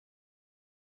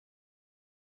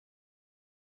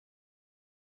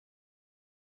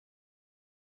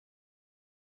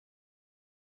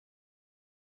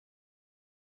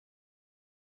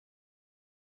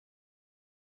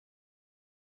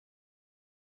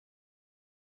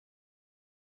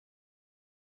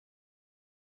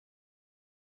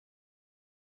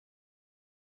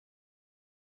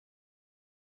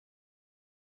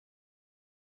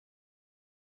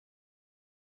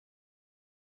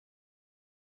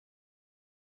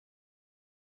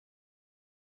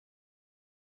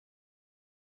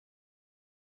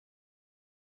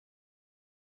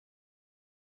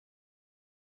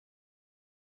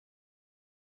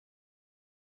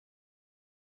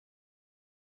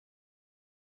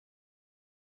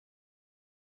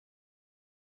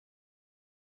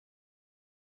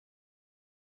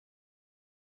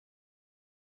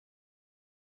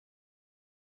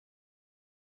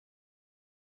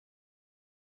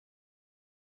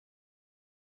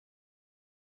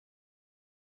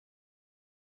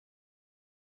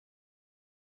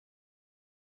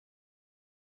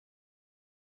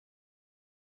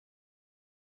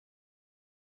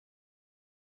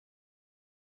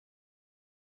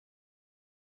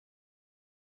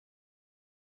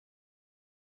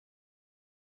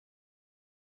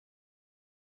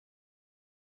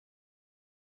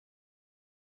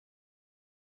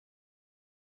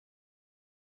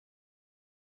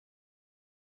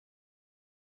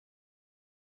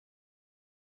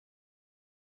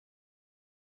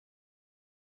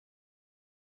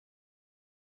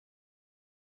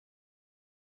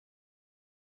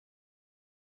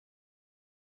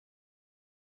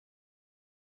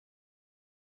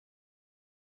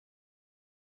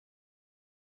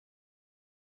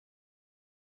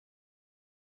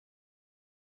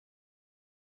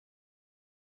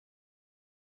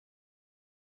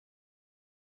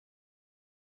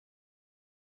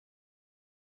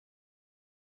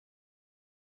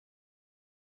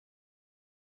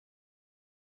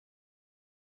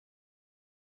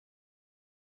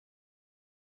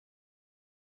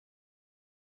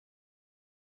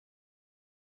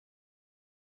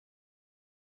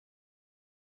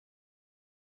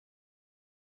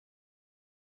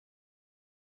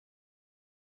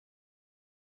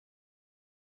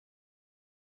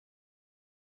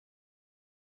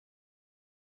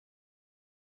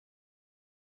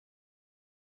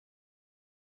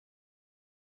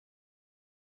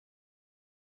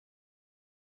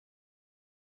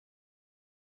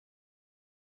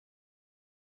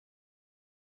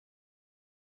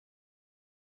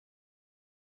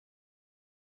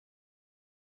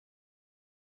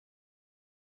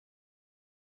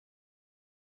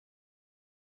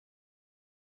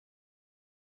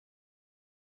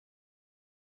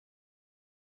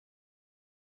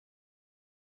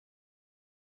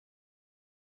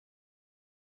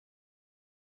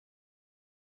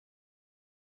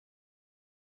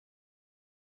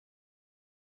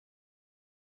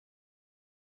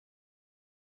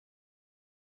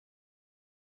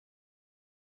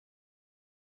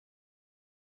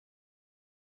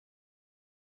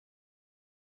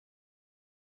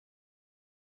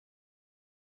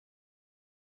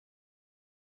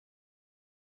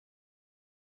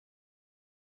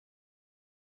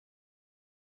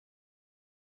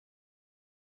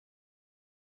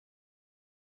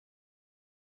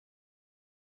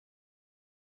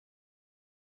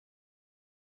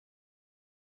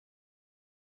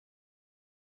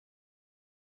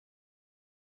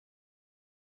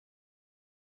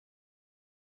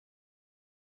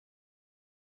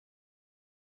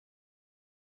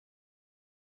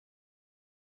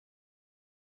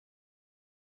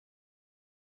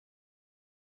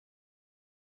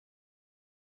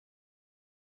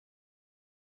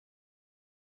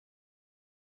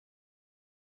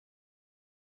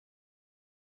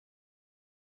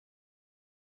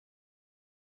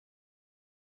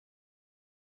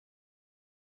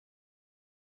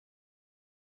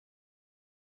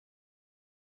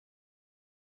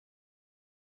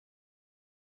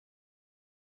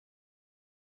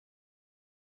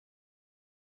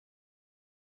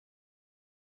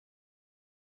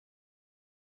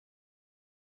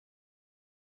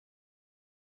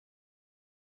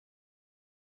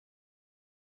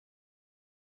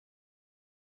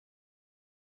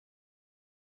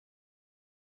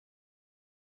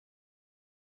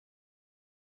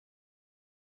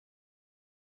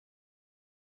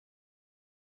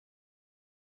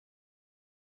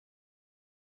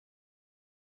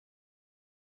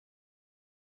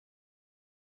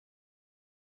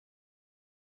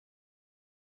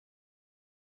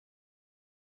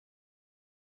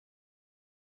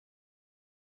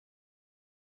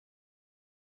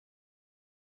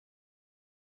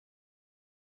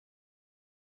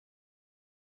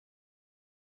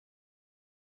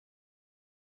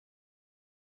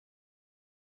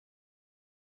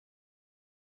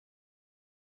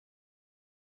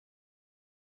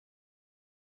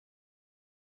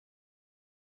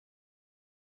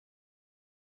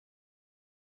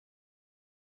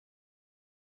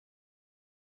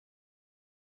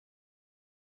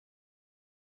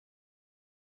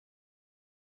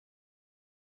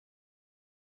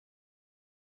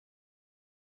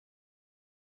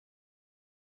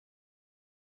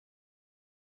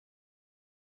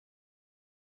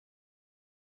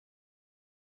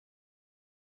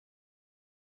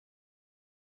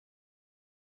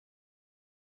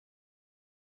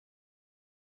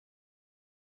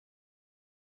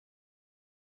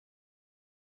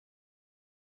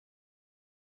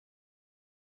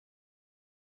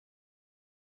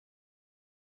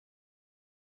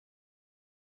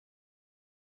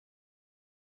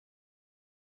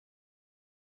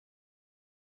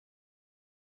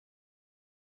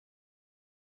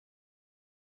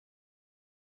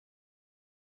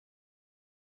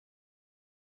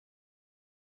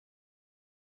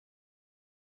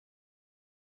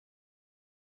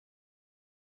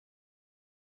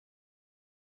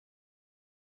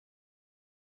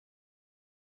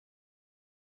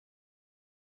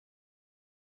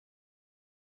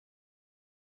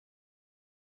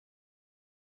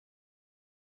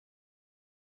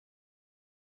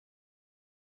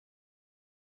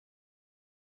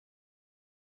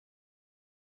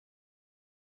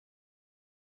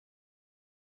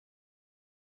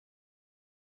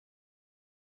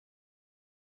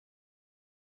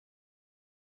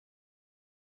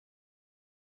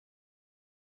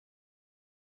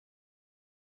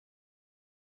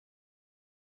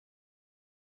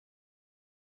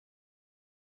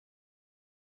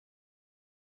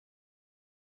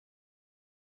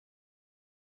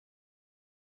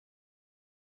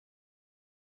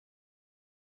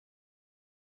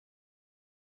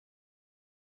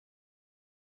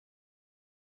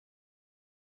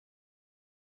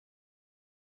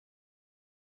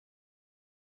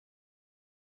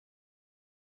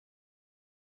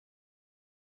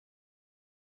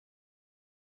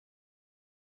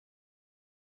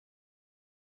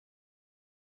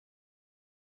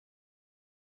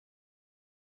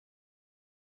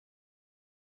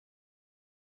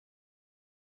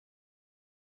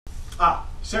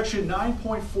Section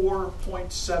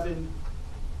 9.4.7,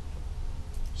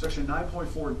 Section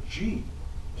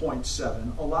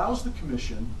 9.4G.7 allows the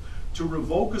commission to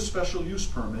revoke a special use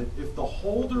permit if the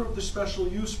holder of the special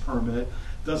use permit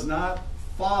does not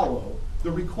follow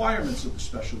the requirements of the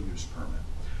special use permit.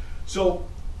 So,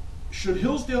 should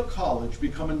Hillsdale College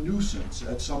become a nuisance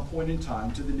at some point in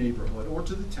time to the neighborhood or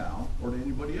to the town or to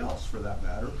anybody else for that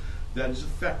matter that is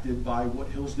affected by what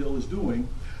Hillsdale is doing,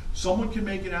 someone can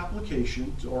make an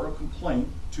application or a complaint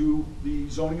to the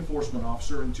zoning enforcement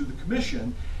officer and to the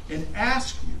commission and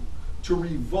ask you to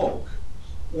revoke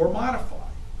or modify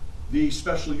the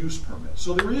special use permit.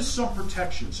 So there is some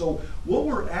protection. So what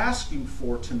we're asking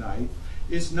for tonight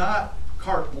is not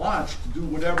carte blanche to do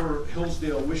whatever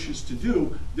Hillsdale wishes to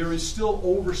do. There is still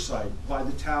oversight by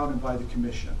the town and by the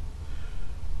commission.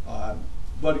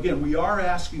 But again, we are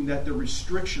asking that the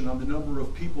restriction on the number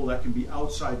of people that can be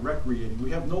outside recreating. We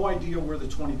have no idea where the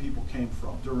 20 people came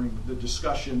from during the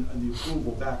discussion and the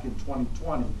approval back in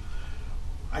 2020.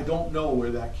 I don't know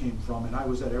where that came from, and I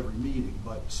was at every meeting,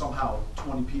 but somehow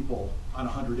 20 people on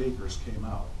 100 acres came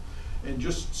out. And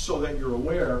just so that you're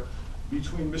aware,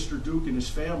 between Mr. Duke and his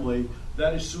family,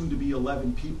 that is soon to be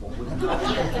 11 people.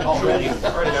 Already.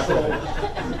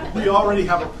 So we already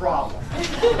have a problem.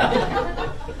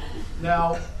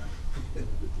 Now,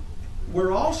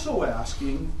 we're also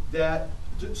asking that,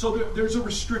 so there's a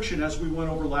restriction, as we went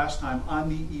over last time, on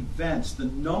the events, the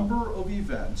number of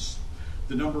events,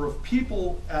 the number of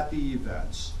people at the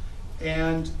events,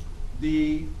 and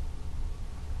the,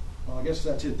 well, I guess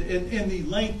that's it, and the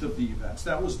length of the events.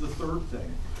 That was the third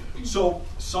thing. So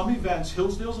some events,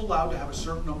 Hillsdale's allowed to have a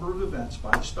certain number of events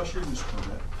by the special use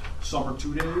permit. Some are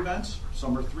 2-day events,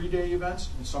 some are 3-day events,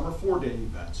 and some are 4-day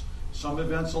events. Some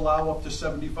events allow up to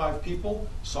 75 people,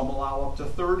 some allow up to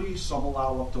 30, some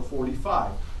allow up to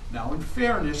 45. Now, in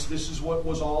fairness, this is what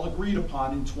was all agreed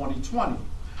upon in 2020.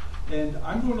 And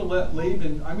I'm going to let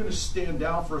Laban, I'm going to stand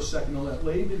down for a second and let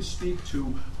Laban speak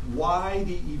to why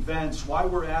the events, why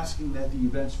we're asking that the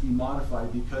events be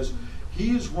modified, because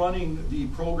he is running the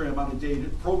program on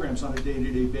programs on a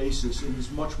day-to-day basis and is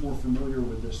much more familiar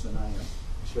with this than I am.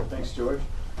 Sure, thanks, George.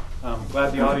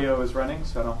 Glad the audio is running,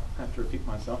 so I don't have to repeat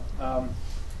myself.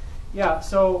 Yeah,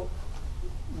 so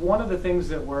one of the things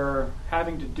that we're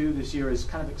having to do this year is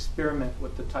kind of experiment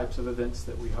with the types of events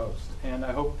that we host. And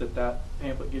I hope that that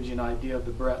pamphlet gives you an idea of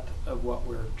the breadth of what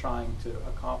we're trying to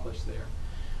accomplish there.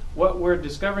 What we're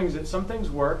discovering is that some things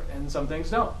work and some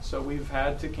things don't. So we've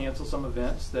had to cancel some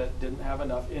events that didn't have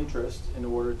enough interest in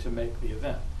order to make the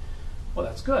event. Well,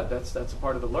 that's good. That's a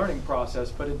part of the learning process,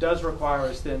 but it does require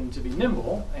us then to be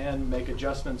nimble and make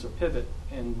adjustments or pivot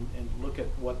and look at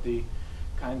what the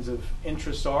kinds of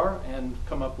interests are and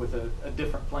come up with a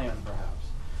different plan, perhaps.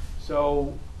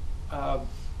 So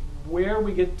where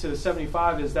we get to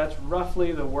 75 is that's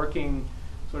roughly the working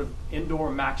sort of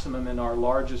indoor maximum in our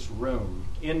largest room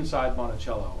inside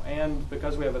Monticello. And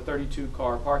because we have a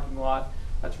 32-car parking lot,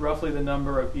 that's roughly the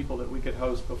number of people that we could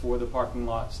host before the parking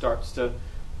lot starts to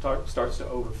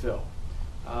overfill.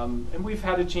 And we've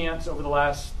had a chance over the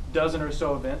last dozen or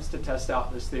so events to test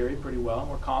out this theory pretty well.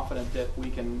 We're confident that we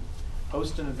can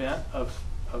host an event of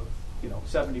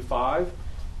 75,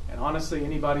 and honestly,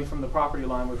 anybody from the property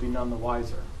line would be none the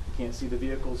wiser. You can't see the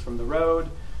vehicles from the road.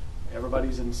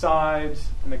 Everybody's inside,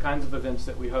 and the kinds of events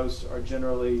that we host are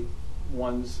generally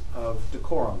ones of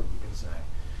decorum, you can say.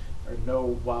 There are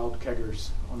no wild keggers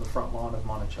on the front lawn of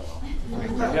Monticello. We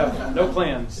have no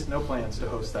plans to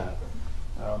host that.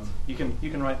 You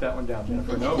can write that one down,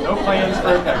 Jennifer. No plans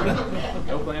for a kegger.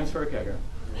 No plans for a kegger.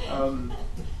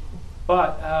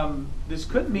 But this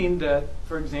could mean that,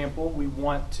 for example, we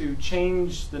want to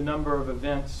change the number of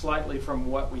events slightly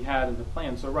from what we had in the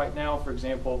plan. So right now, for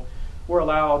example, we're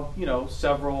allowed,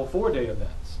 several 4-day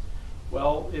events.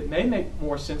 Well, it may make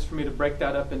more sense for me to break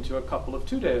that up into a couple of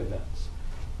 2-day events.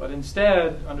 But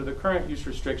instead, under the current use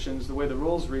restrictions, the way the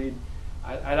rules read,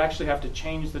 I'd actually have to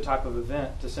change the type of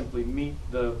event to simply meet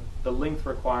the length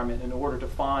requirement in order to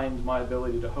find my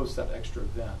ability to host that extra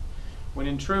event. When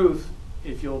in truth,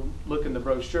 if you'll look in the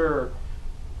brochure,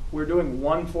 we're doing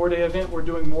one 4-day event, we're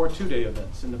doing more 2-day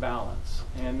events in the balance.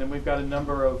 And then we've got a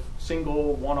number of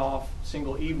single, one-off,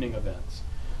 single evening events.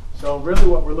 So really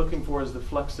what we're looking for is the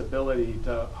flexibility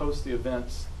to host the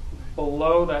events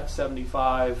below that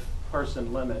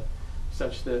 75-person limit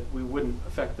such that we wouldn't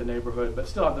affect the neighborhood, but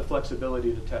still have the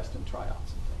flexibility to test and try out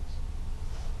some things.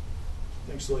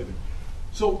 Thanks, Laban.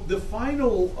 So the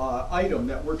final item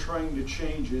that we're trying to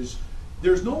change is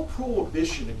there's no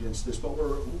prohibition against this, but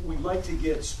we'd like to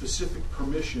get specific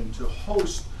permission to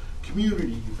host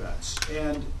community events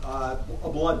and a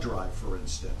blood drive, for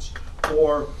instance,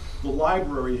 or the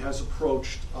library has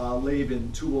approached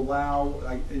Laban to allow,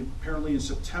 apparently in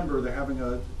September, they're having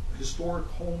a historic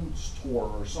homes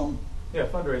tour or some. Yeah,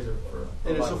 fundraiser for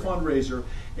And it's a fundraiser,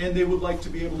 and they would like to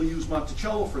be able to use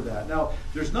Monticello for that. Now,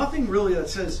 there's nothing really that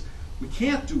says we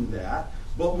can't do that,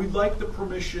 but we'd like the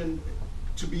permission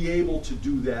to be able to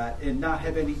do that and not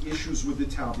have any issues with the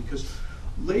town, because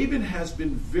Laban has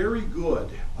been very good,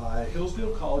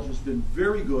 Hillsdale College has been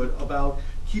very good about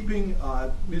keeping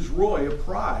Ms. Roy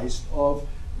apprised of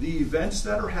the events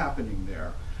that are happening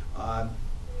there,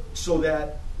 so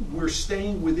that we're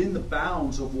staying within the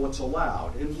bounds of what's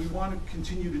allowed, and we want to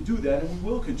continue to do that, and we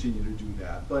will continue to do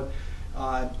that. But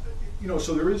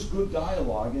so there is good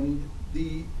dialogue, and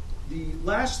the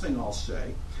last thing I'll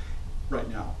say right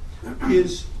now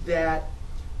is that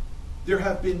there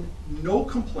have been no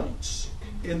complaints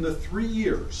in the 3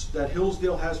 years that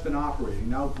Hillsdale has been operating.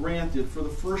 Now, granted, for the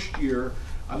first year,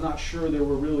 I'm not sure there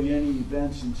were really any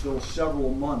events until several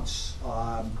months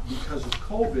because of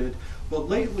COVID, but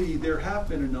lately there have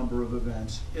been a number of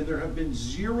events, and there have been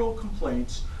 0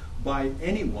 complaints by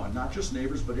anyone, not just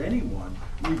neighbors, but anyone,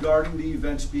 regarding the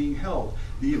events being held.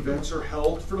 The events are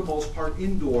held, for the most part,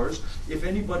 indoors. If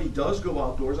anybody does go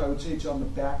outdoors, I would say it's on the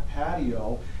back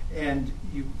patio, and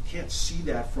you can't see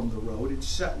that from the road. It's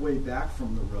set way back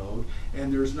from the road,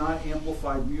 and there's not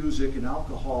amplified music and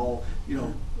alcohol,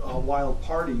 a wild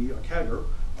party, a kegger,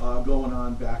 going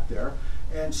on back there.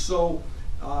 And so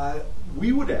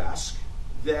we would ask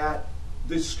that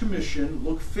this commission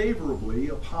look favorably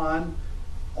upon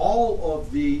all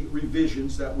of the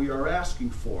revisions that we are asking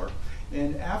for.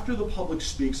 And after the public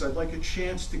speaks, I'd like a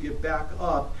chance to get back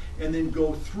up and then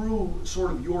go through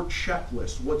sort of your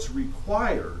checklist, what's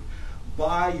required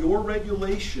by your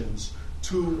regulations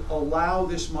to allow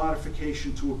this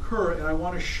modification to occur, and I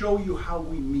want to show you how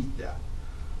we meet that.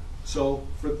 So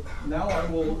for now, I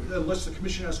will, unless the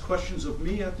commission has questions of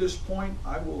me at this point,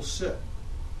 I will sit.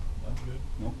 I'm good.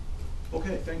 No.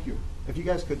 Okay, thank you. If you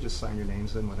guys could just sign your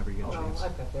names in whenever you get a chance.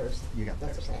 I've got theirs. You got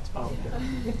That's theirs. okay. Oh,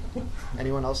 okay.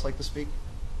 Anyone else like to speak?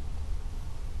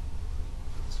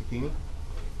 Mr. Keeney?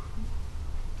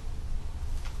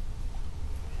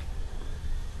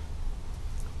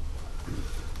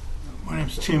 My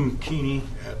name's Tim Keeney.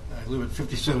 I live at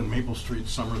 57 Maple Street,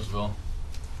 Somersville.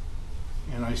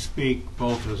 And I speak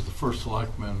both as the first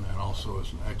selectman and also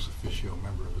as an ex officio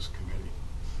member of this committee.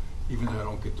 Even though I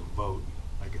don't get to vote,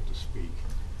 I get to speak.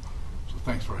 So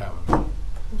thanks for having me.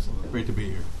 Great to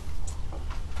be here.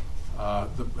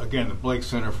 Again, the Blake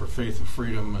Center for Faith and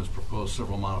Freedom has proposed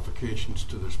several modifications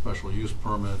to their special use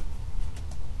permit.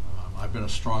 I've been a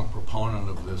strong proponent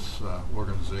of this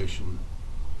organization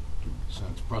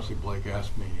since Presley Blake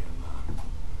asked me in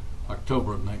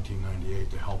October of 1998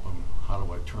 to help him. How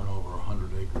do I turn over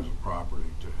 100 acres of property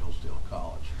to Hillsdale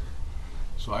College?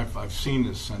 So I've seen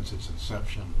this since its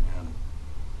inception, and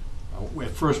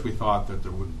at first we thought that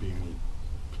there wouldn't be any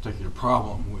particular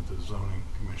problem with the zoning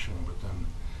commission, but then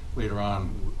later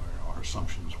on our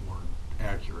assumptions weren't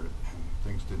accurate and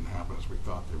things didn't happen as we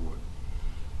thought they would.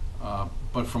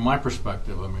 But from my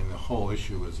perspective, I mean, the whole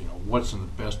issue is, what's in the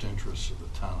best interests of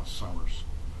the town of Somers?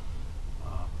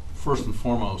 First and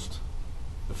foremost,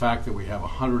 the fact that we have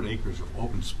 100 acres of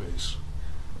open space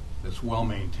that's well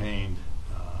maintained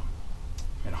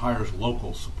and hires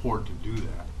local support to do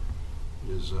that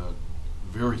is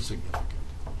very significant.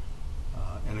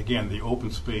 And again, the open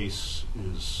space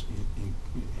is,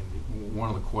 one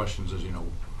of the questions is,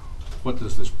 what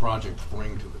does this project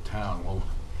bring to the town? Well,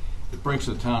 it brings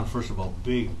to the town, first of all,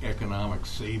 big economic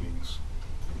savings.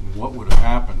 And what would have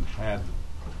happened had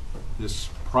this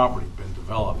property been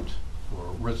developed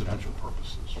for residential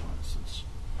purposes, for instance?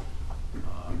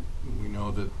 We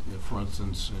know that, for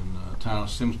instance, in the town of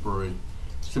Simsbury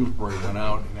went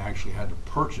out and actually had to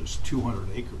purchase 200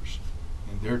 acres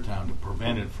in their town to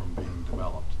prevent it from being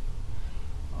developed.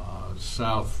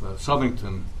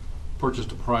 Southington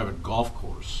purchased a private golf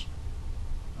course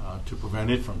to prevent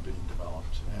it from being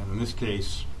developed. And in this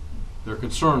case, their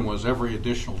concern was every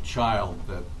additional child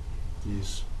that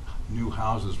these new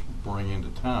houses bring into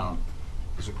town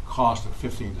is a cost of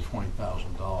 $15,000 to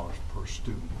 $20,000 per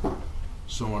student.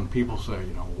 So when people say,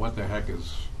 what the heck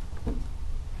is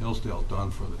Hillsdale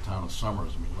done for the town of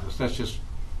Somers? I mean, that's just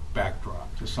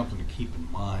backdrop, just something to keep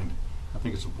in mind. I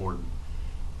think it's important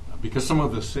because some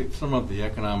of the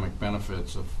economic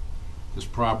benefits of this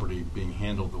property being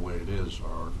handled the way it is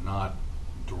are not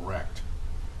direct.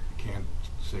 You can't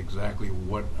say exactly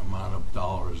what amount of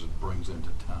dollars it brings into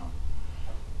town.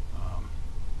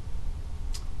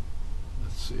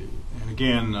 Let's see. And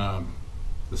again,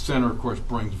 the center, of course,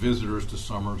 brings visitors to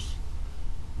Somers.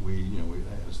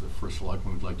 as the first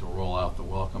selectman, we'd like to roll out the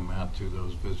welcome mat to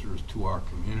those visitors to our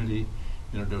community,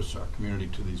 introduce our community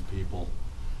to these people.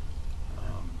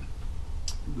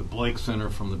 The Blake Center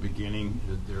from the beginning,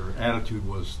 their attitude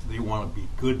was they want to be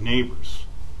good neighbors.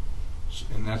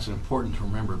 And that's important to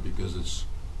remember because it's,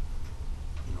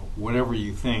 whatever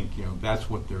you think, that's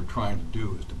what they're trying to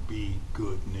do is to be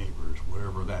good neighbors,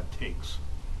 whatever that takes.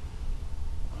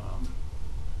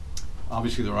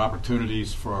 Obviously, there are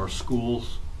opportunities for our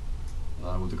schools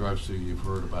with regards to, you've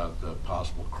heard about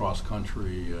possible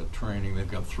cross-country training. They've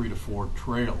got 3 to 4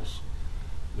 trails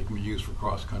that can be used for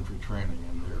cross-country training,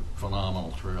 and they're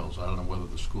phenomenal trails. I don't know whether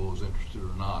the school is interested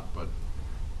or not, but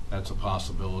that's a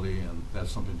possibility, and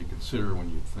that's something to consider when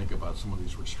you think about some of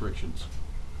these restrictions.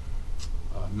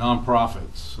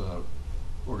 Nonprofits,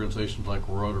 organizations like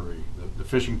Rotary, the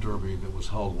fishing derby that was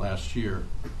held last year,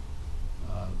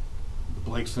 the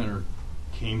Blake Center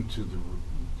came to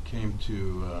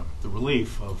the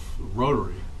relief of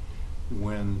Rotary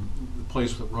when the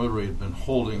place that Rotary had been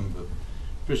holding the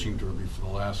fishing derby for the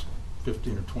last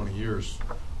 15 or 20 years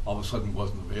all of a sudden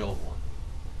wasn't available.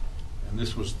 And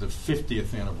this was the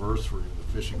 50th anniversary of the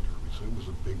fishing derby, so it was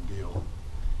a big deal.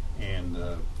 And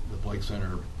the Blake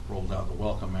Center rolled out the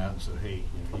welcome mat and said, hey,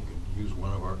 you can use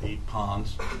one of our 8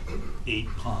 ponds. 8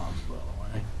 ponds, by the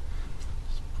way.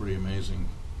 It's a pretty amazing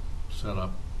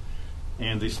setup.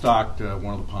 And they stocked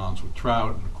one of the ponds with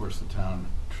trout, and of course the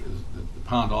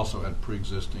pond also had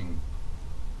pre-existing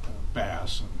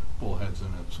bass and bullheads in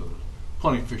it, so there's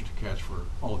plenty of fish to catch for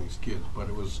all these kids. But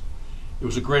it was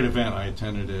a great event. I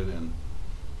attended it, and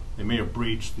they may have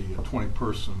breached the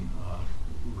 20-person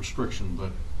restriction,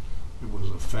 but it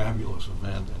was a fabulous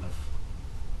event. And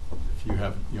if you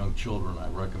have young children, I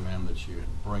recommend that you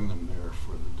bring them there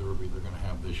for the derby they're going to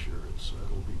have this year.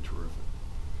 It'll be terrific.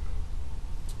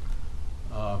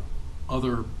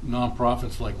 Other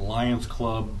nonprofits like Lions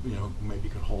Club, maybe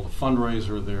could hold a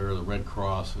fundraiser there. The Red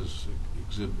Cross has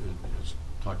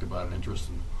talked about an interest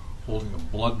in holding a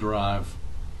blood drive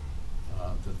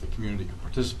that the community could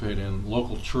participate in.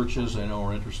 Local churches, I know,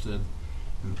 are interested.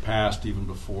 In the past, even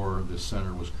before this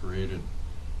center was created,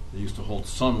 they used to hold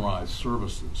sunrise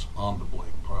services on the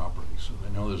Blake property. So they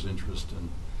know there's interest in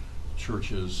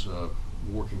churches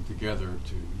working together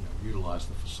to utilize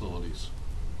the facilities.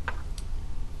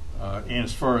 And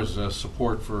as far as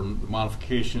support for the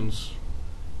modifications,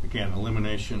 again,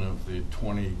 elimination of the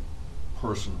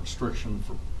 20-person restriction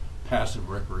for passive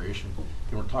recreation.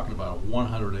 We're talking about a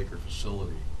 100-acre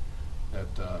facility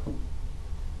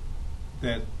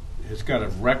that has got a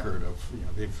record of,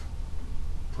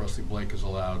 Presley Blake has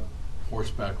allowed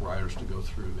horseback riders to go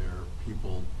through there,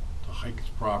 people to hike his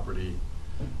property.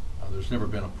 There's never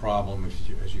been a problem,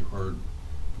 as you heard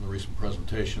from the recent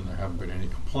presentation. There haven't been any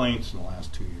complaints in the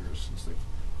last 2 years since they've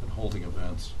been holding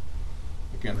events.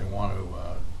 Again, they want to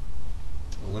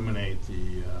eliminate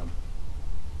the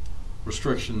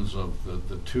restrictions of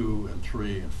the 2 and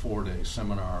 3 and 4 day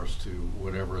seminars to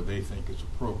whatever they think is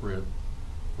appropriate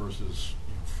versus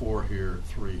 4 here,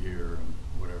 3 here, and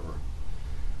whatever.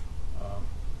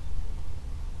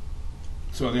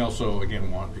 So they also, again,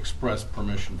 want express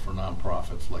permission for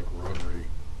nonprofits like Rotary,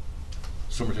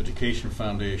 Summers Education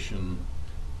Foundation,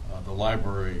 the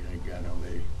library. Again,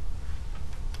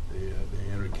 they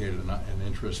indicated an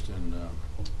interest in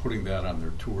putting that on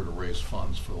their tour to raise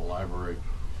funds for the library.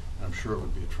 And I'm sure it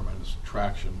would be a tremendous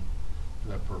attraction for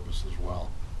that purpose as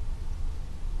well.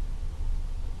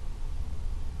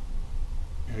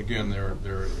 And again,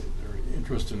 they're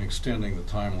interested in extending the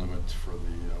time limit for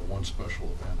the one special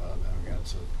event. Again,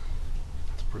 it's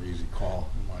a pretty easy call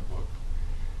in my book,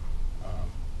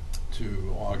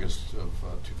 to August of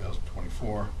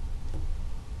 2024.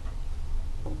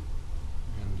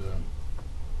 And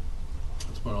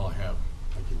that's about all I have.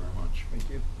 Thank you very much. Thank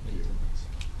you. Thank you.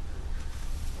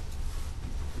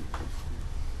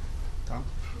 Tom?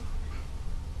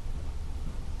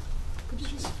 Could you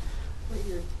just put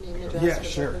your name and address? Yeah, for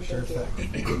sure the record?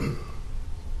 Thank you.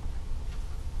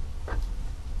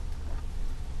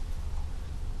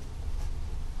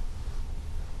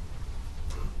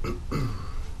 thing.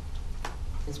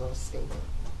 As well as state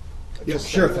it. Yeah, Just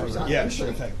sure so thing. there's Yeah, not-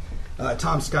 sure thing.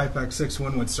 Tom Skypeck, 6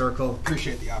 Winwood Circle.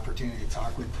 Appreciate the opportunity to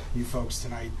talk with you folks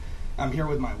tonight. I'm here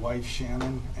with my wife,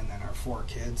 Shannon, and then our 4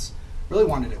 kids. Really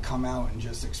wanted to come out and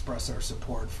just express our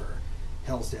support for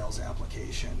Hillsdale's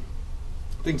application.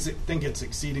 Think it's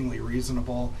exceedingly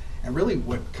reasonable, and really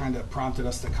what kind of prompted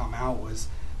us to come out was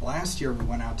last year we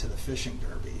went out to the fishing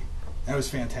derby. That was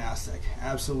fantastic,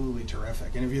 absolutely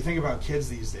terrific. And if you think about kids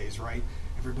these days, right,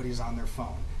 everybody's on their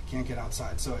phone, can't get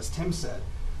outside. So as Tim said,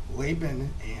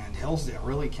 Laban and Hillsdale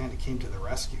really kind of came to the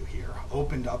rescue here,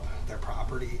 opened up their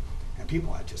property, and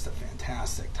people had just a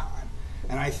fantastic time.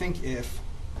 And I think if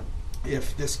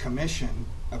this commission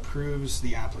approves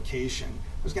the application,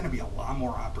 there's going to be a lot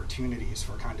more opportunities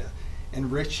for kind of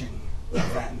enriching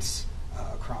events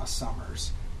across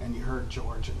summers. And you heard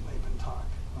George and Laban talk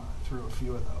through a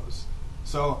few of those.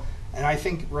 So, and I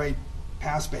think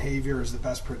past behavior is the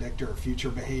best predictor of future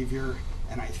behavior.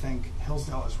 And I think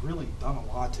Hillsdale has really done a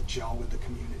lot to gel with the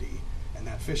community, and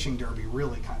that fishing derby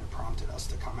really kind of prompted us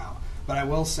to come out. But I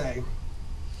will say,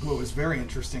 what was very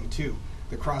interesting too,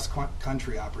 the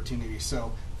cross-country opportunity.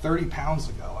 So 30 pounds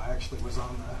ago, I actually was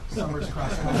on the Summers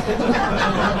Cross Country.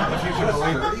 If you can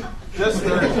believe it. Just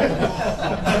 30.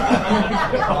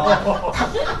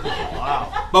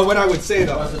 Wow. But what I would say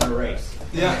though, It wasn't a race.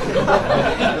 yeah.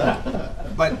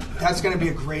 But that's going to be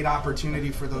a great opportunity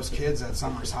for those kids at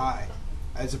Summers High.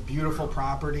 It's a beautiful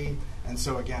property, and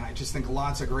so again, I just think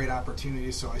lots of great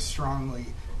opportunities. So I strongly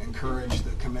encourage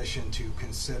the commission to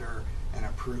consider and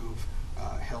approve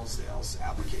Hillsdale's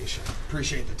application.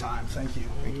 Appreciate the time. Thank you.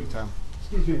 Thank you, Tom.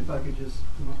 Excuse me if I could just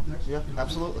come up next. Yeah,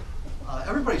 absolutely.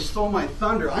 Everybody stole my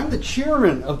thunder. I'm the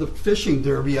chairman of the fishing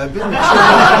derby. I've been the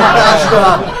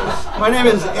chairman. My name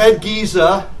is Ed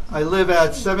Giza. I live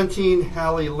at 17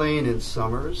 Halley Lane in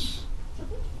Summers.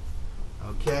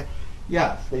 Okay.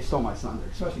 Yeah, they stole my thunder,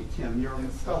 especially Tim. You're a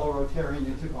fellow Rotarian.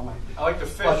 You took all my... I like to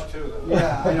fish too, though.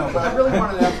 Yeah, I know. But I really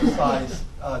wanted to emphasize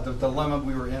the dilemma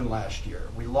we were in last year.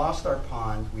 We lost our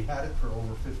pond. We had it for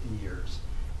over 50 years.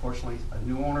 Fortunately, a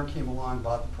new owner came along,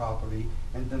 bought the property,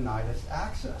 and denied us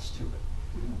access to it.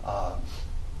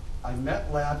 I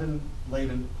met Laban,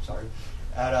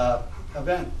 at an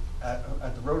event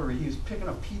at the Rotary. He was picking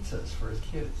up pizzas for his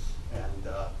kids, and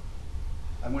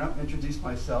I went up and introduced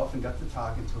myself and got to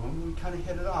talking to him, and we kind of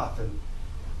hit it off. And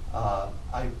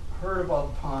I heard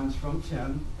about the ponds from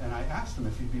Tim, and I asked him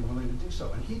if he'd be willing to do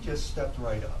so. And he just stepped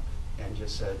right up and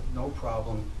just said, no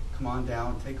problem, come on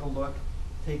down, take a look,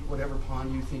 take whatever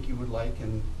pond you think you would like,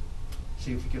 and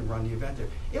see if you can run the event there.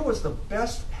 It was the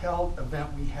best held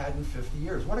event we had in 50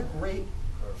 years. What a great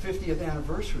 50th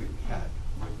anniversary we had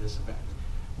with this event.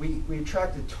 We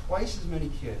attracted twice as many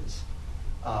kids.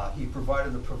 He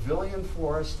provided the pavilion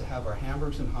for us to have our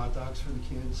hamburgers and hot dogs for the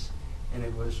kids, and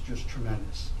it was just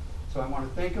tremendous. So I want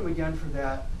to thank him again for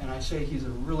that, and I say he's a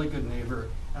really good neighbor,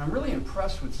 and I'm really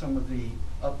impressed with some of the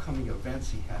upcoming events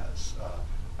he has.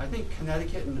 I think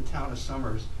Connecticut and the town of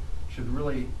Summers should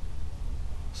really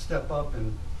step up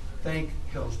and thank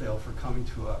Hillsdale for coming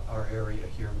to our area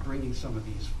here and bringing some of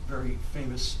these very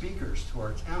famous speakers to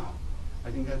our town. I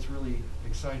think that's really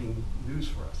exciting news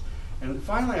for us. And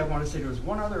finally, I want to say there was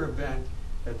one other event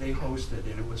that they hosted,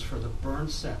 and it was for the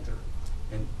Burns Center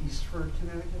in Eastford,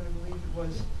 Connecticut, I believe it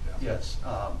was. Yeah. Yes.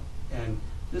 And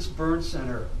this Burns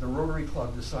Center, the Rotary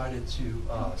Club decided to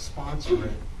sponsor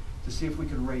it to see if we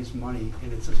could raise money.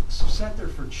 And it's a center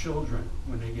for children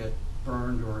when they get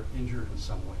burned or injured in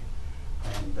some way.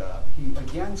 And he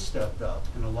again stepped up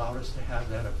and allowed us to have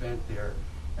that event there,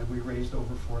 and we raised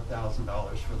over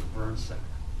 $4,000 for the Burns Center.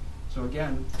 So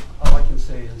again, all I can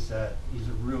say is that he's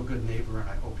a real good neighbor, and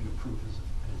I hope you approve his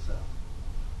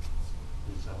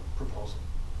proposal.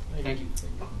 Thank you.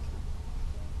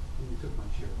 You took my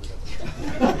chair.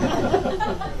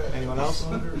 Anyone else?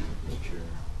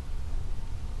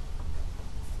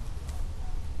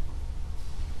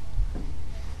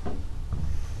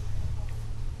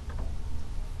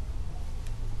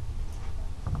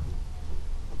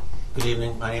 Good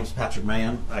evening. My name is Patrick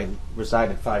Mahan. I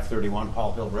reside at 531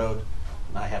 Hall Hill Road,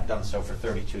 and I have done so for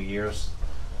 32 years.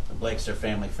 The Blakes are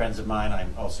family friends of mine.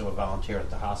 I'm also a volunteer at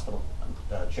the hospital. I'm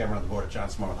chairman of the board at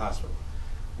Johnson Memorial Hospital.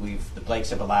 The Blakes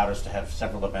have allowed us to have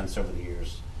several events over the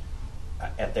years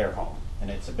at their home, and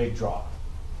it's a big draw.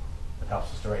 It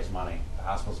helps us to raise money. The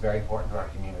hospital is very important to our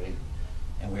community,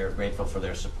 and we are grateful for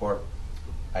their support.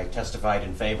 I testified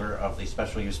in favor of the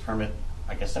special use permit.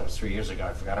 I guess that was 3 years ago.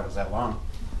 I forgot it was that long.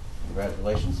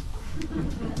 Congratulations.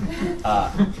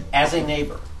 As a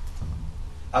neighbor,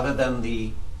 other than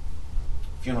the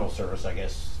funeral service, I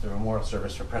guess, the memorial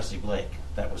service for Presley Blake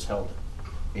that was held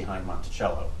behind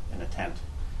Monticello in a tent,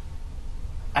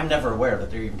 I'm never aware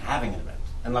that they're even having an event,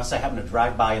 unless I happen to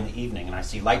drive by in the evening and I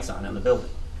see lights on in the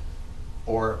building,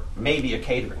 or maybe a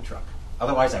catering truck.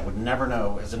 Otherwise, I would never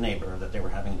know as a neighbor that they were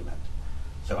having an event.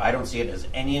 So I don't see it as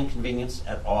any inconvenience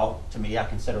at all. To me, I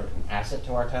consider it an asset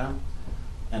to our town.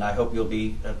 And I hope you'll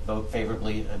vote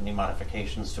favorably in any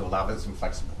modifications to allow them some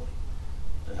flexibility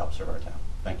to help serve our town.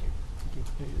 Thank you.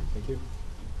 Thank you.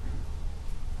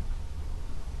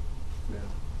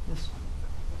 Yes.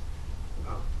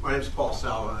 My name's Paul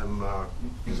Salva.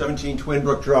 I'm 17 Twin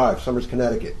Brook Drive, Somers,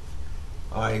 Connecticut.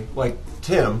 I, like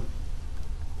Tim,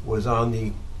 was on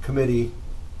the committee,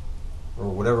 or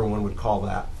whatever one would call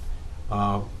that,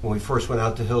 when we first went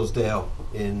out to Hillsdale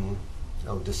in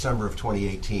December of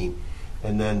 2018.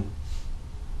 And then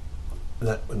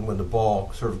when the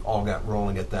ball sort of all got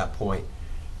rolling at that point.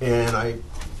 And I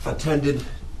attended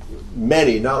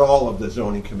many, not all of the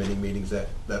zoning committee meetings, that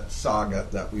saga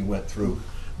that we went through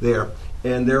there.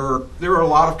 And there were a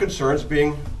lot of concerns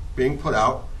being put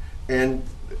out, and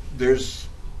there's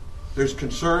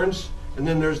concerns, and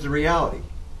then there's the reality.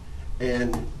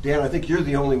 And Dan, I think you're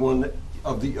the only one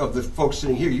of the folks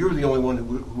sitting here. You're the only one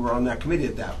who were on that committee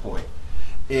at that point.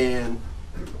 And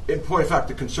in point of fact,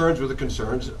 the concerns were the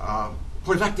concerns.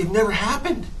 Point of fact, they've never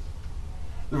happened.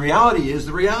 The reality is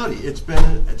the reality. It's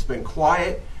been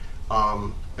quiet.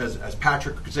 As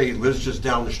Patrick could say, he lives just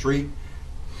down the street.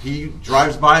 He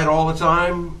drives by it all the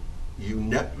time.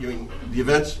 The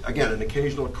events, again, an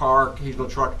occasional car, occasional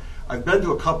truck. I've been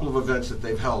to a couple of events that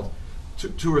they've held,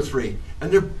 two or three,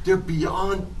 and they're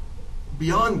beyond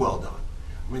well done.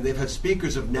 I mean, they've had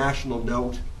speakers of national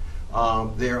note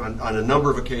there on a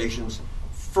number of occasions,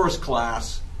 first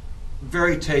class,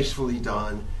 very tastefully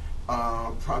done.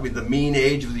 Probably the mean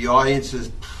age of the audience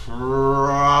is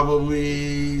probably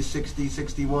 60,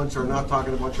 61, so we're not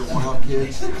talking a bunch of wild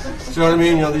kids. So what I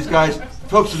mean? These guys,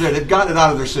 folks are there, they've gotten it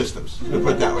out of their systems, to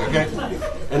put it that way, okay?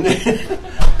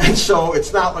 And so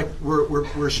it's not like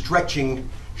we're stretching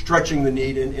the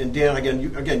need. And Dan,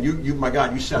 you my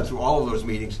God, you sat through all of those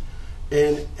meetings.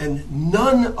 And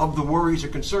none of the worries or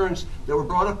concerns that were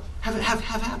brought up have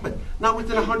happened. Not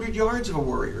within 100 yards of a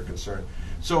worry or concern.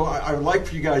 So I would like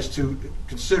for you guys to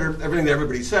consider everything that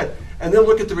everybody said, and then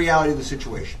look at the reality of the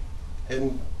situation.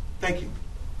 And thank you.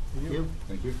 Thank you.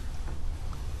 Thank you.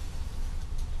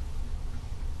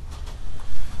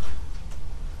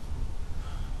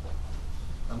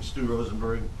 I'm Stu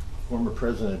Rosenberg, former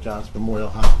president of Johnson Memorial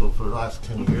Hospital for the last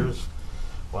 10 years.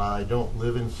 While I don't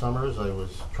live in Somers, I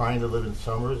was trying to live in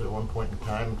Somers at one point in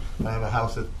time. I have a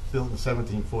house that's built in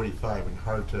 1745, and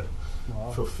hard to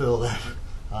fulfill that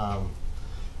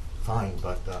fine.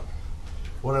 But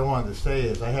what I wanted to say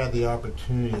is I had the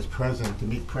opportunity as president to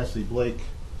meet Presley Blake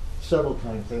several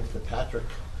times, thanks to Patrick.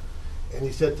 And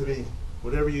he said to me,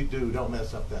 whatever you do, don't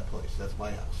mess up that place. That's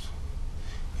my house.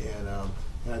 And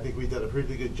I think we did a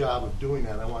pretty good job of doing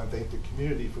that. I want to thank the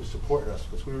community for supporting us,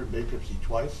 because we were in bankruptcy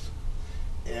twice.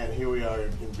 And here we are in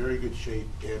very good shape.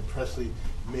 And Presley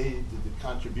made the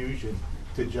contribution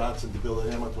to Johnson to build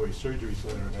an ambulatory surgery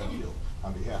center in Enfield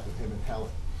on behalf of him and Helen.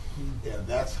 And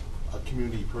that's a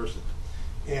community person.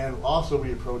 And also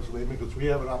we approached Lehman because we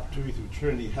have an opportunity through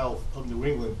Trinity Health of New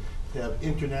England to have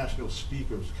international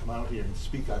speakers come out here and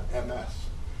speak on MS.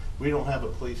 We don't have a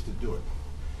place to do it.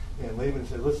 And Lehman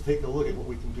said, let's take a look at what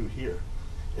we can do here.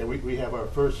 And we have our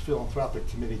first philanthropic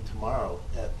committee tomorrow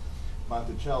at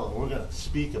Monticello, and we're going to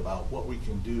speak about what we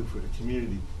can do for the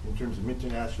community in terms of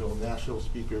international, national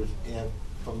speakers, and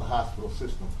from the hospital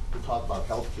system to talk about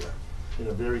healthcare in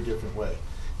a very different way.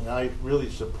 And I really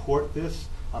support this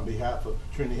on behalf of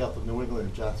Trinity Health of New England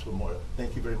and Johnson Memorial.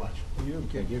 Thank you very much.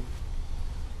 Thank you.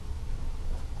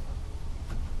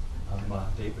 I'm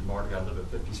David Marty. I live at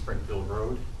 50 Springfield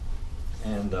Road,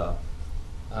 and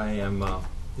I am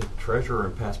the treasurer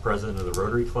and past president of the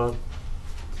Rotary Club,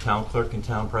 town clerk in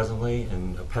town presently,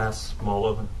 and a past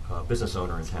small business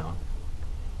owner in town.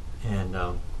 And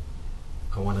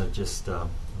I want to just let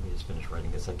me just finish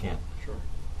writing this. I can't. Sure.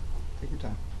 Take your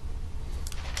time.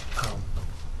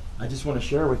 I just want to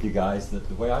share with you guys that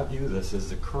the way I view this is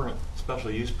the current special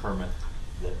use permit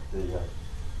that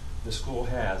the school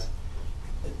has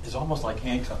is almost like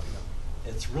handcuffing them.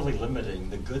 It's really limiting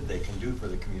the good they can do for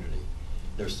the community.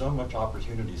 There's so much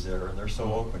opportunities there, and they're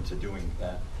so open to doing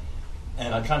that.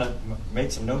 And I kind of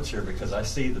made some notes here because I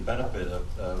see the benefit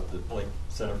of the Blake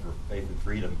Center for Faith and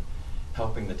Freedom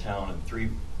helping the town in three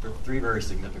very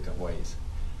significant ways.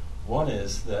 One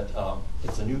is that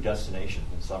it's a new destination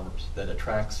in Somers that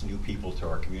attracts new people to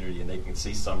our community, and they can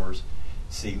see Somers,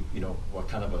 see what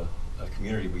kind of a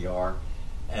community we are,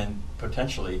 and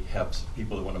potentially have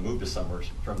people that want to move to Somers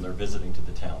from their visiting to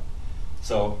the town.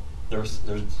 So there's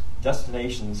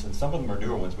destinations, and some of them are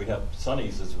newer ones. We have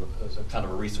Sonny's is a kind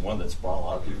of a recent one that's brought a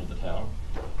lot of people to town.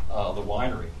 The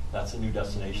winery, that's a new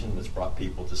destination that's brought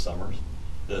people to Somers.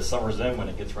 The Somers Inn, when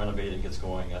it gets renovated and gets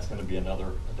going, that's going to be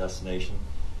another destination.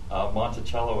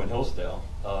 Monticello and Hillsdale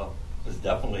is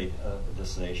definitely a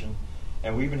destination.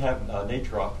 And we even have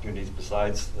nature opportunities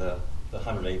besides the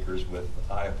 100 acres with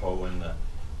Iapo and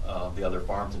the other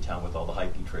farms in town with all the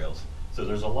hiking trails. So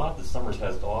there's a lot that Somers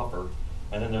has to offer.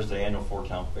 And then there's the annual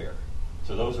Four-Town Fair.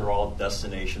 So those are all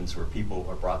destinations where people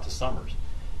are brought to Summers.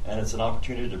 And it's an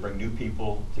opportunity to bring new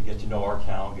people, to get to know our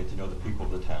town, get to know the people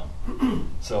of the town.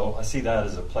 So I see that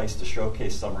as a place to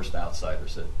showcase Summers to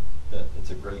outsiders, that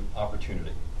it's a great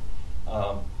opportunity.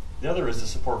 The other is the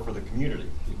support for the community.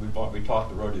 We talked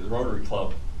to Rotary. The Rotary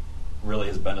Club really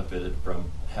has benefited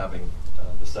from having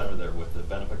the center there with the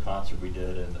benefit concert we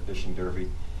did and the fishing derby.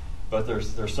 But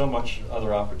there's so much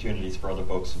other opportunities for other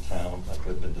folks in town that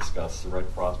could have been discussed. The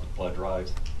Red Cross with blood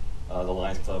drives, the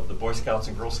Lions Club, the Boy Scouts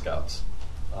and Girl Scouts,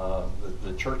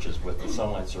 the churches with the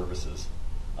sunlight services.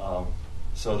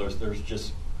 So there's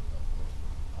just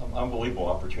unbelievable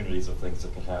opportunities of things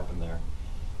that can happen there.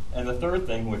 And the third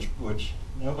thing, which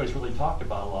nobody's really talked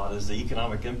about a lot, is the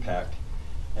economic impact.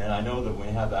 And I know that when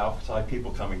you have the outside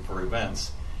people coming for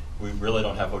events, we really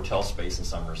don't have hotel space in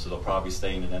Summers, so they'll probably be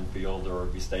staying in Enfield or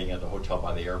be staying at a hotel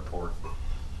by the airport.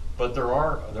 But there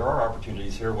are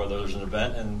opportunities here, whether there's an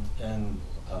event and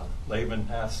Laban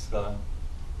asked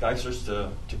Geisler's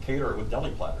to cater it with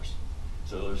deli platters.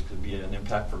 So there's could be an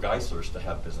impact for Geisler's to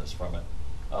have business from it.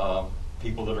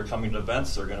 People that are coming to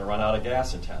events are going to run out of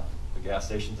gas in town. The gas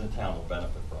stations in town will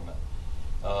benefit from it.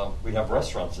 We have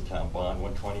restaurants in town, Bond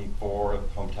 124,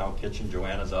 Hometown Kitchen,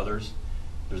 Joanna's, others.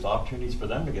 There's opportunities for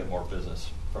them to get more business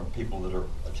from people that are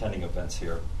attending events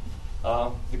here.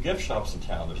 The gift shops in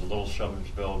town. There's a little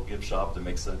Summersville gift shop that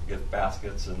makes the gift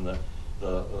baskets, and the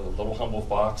Little Humble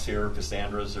Fox here,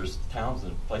 Cassandra's. There's towns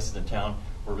and places in town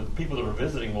where the people that are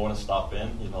visiting will want to stop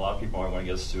in. You know, a lot of people might want to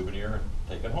get a souvenir and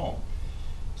take it home.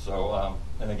 So,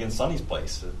 and again, Sonny's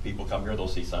Place. If people come here, they'll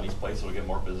see Sonny's Place. It'll get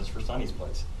more business for Sonny's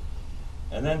Place.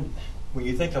 And then when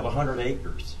you think of 100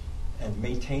 acres and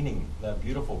maintaining that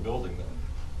beautiful building there,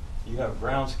 you have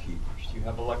groundskeepers, you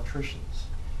have electricians,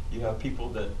 you have people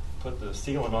that put the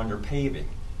sealant on your paving.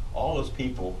 All those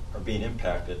people are being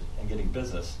impacted and getting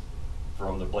business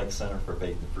from the Blake Center for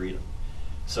Faith and Freedom.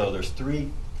 So there's three,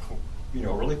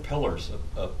 really pillars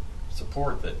of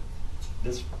support that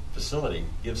this facility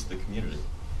gives the community.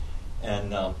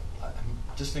 And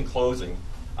just in closing,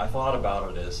 I thought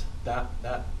about it as that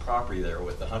property there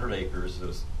with the 100 acres,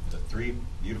 those the three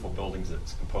beautiful buildings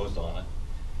that's composed on it,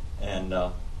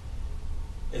 and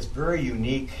it's very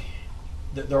unique.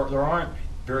 There aren't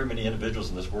very many individuals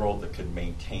in this world that could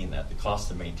maintain that, the cost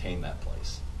to maintain that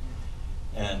place.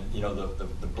 And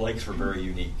the Blakes were very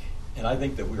unique. And I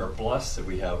think that we are blessed that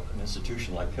we have an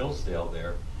institution like Hillsdale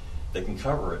there that can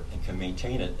cover it and can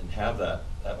maintain it and have that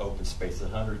open space,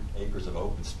 that 100 acres of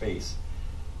open space,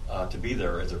 to be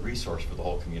there as a resource for the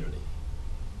whole community.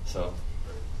 So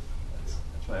that's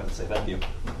what I have to say. Thank you.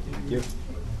 Thank you.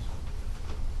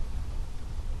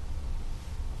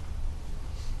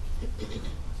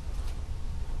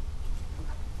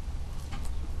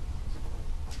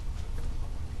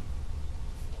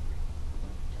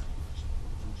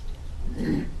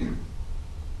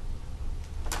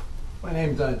 My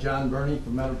name's John Burney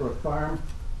from Meadowbrook Farm.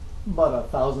 About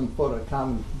 1,000 foot of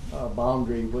common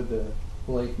boundary with the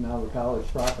Blake and Howard College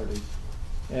properties.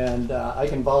 And I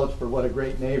can vouch for what a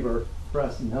great neighbor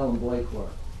Preston Hill and Blake were.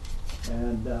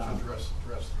 And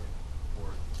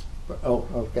oh,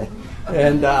 okay.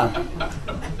 And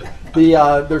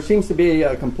there seems to be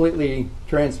a completely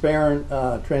transparent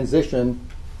transition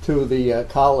to the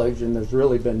college, and there's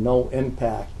really been no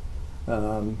impact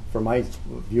from my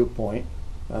viewpoint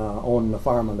owning the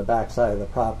farm on the backside of the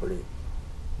property.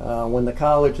 When the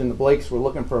college and the Blakes were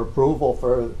looking for approval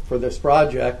for this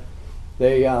project,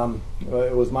 it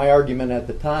was my argument at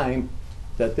the time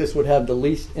that this would have the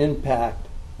least impact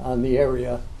on the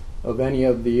area of any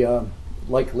of the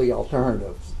likely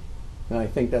alternatives. And I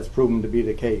think that's proven to be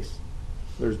the case.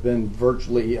 There's been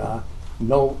virtually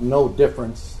no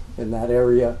difference in that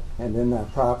area and in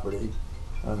that property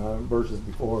versus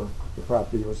before the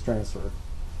property was transferred.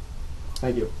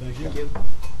 Thank you. Thank you. Thank you.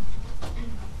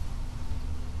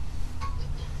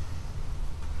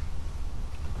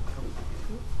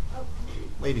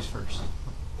 Ladies first.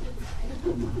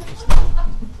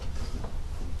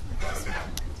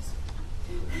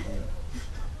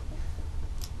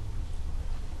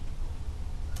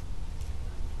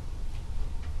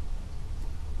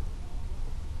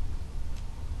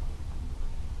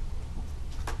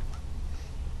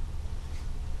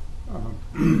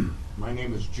 My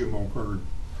name is Jim O'Hearn.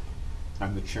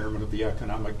 I'm the chairman of the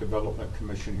Economic Development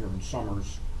Commission here in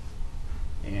Summers,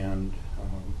 and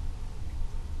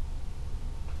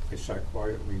I sat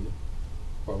quietly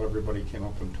while everybody came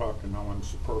up and talked, and now I'm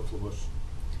superfluous.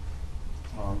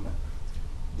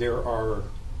 There are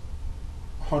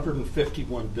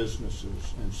 151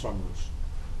 businesses in Summers,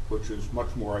 which is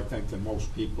much more, I think, than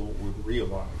most people would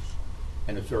realize.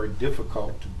 and it's very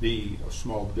difficult to be a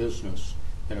small business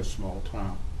in a small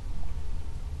town.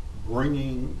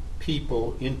 Bringing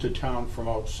people into town from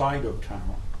outside of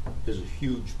town is a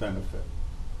huge benefit.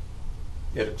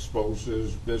 It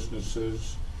exposes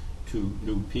businesses to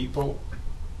new people,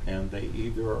 and they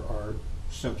either are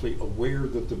simply aware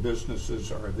that the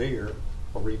businesses are there,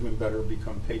 or even better,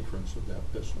 become patrons of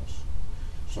that business.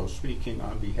 So speaking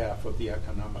on behalf of the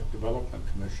Economic Development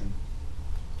Commission,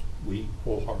 we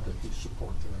wholeheartedly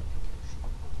support their application.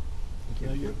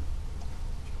 Thank you.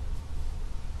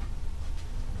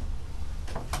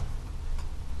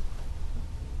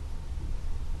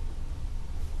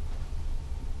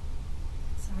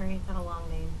 Sorry, got a long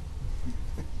name.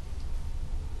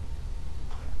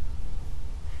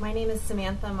 My name is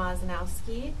Samantha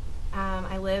Mozanowski.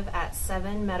 I live at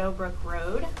 7 Meadowbrook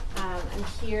Road. I'm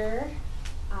here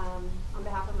on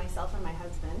behalf of myself and my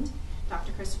husband,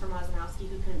 Dr. Christopher Mozanowski,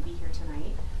 who couldn't be here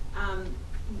tonight.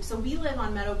 So we live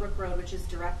on Meadowbrook Road, which is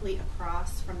directly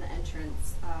across from the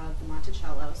entrance of the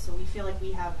Monticello. So we feel like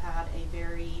we have had a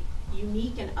very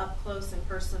unique and up close and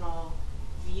personal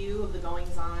view of the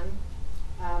goings-on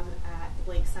at the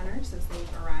Blake Center since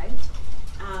they've arrived.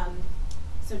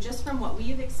 So just from what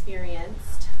we've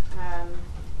experienced,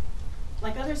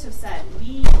 like others have said,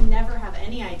 we never have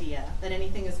any idea that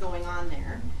anything is going on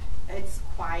there. It's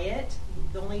quiet.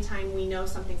 The only time we know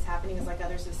something's happening is, like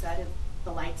others have said, if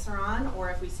the lights are on or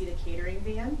if we see the catering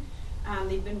van.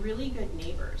 They've been really good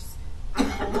neighbors. I'm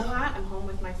home a lot. I'm home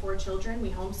with my 4 children.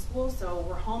 We homeschool, so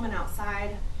we're home and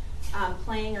outside,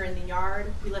 playing or in the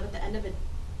yard. We live at the end of a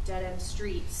dead-end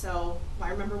street, so I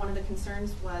remember one of the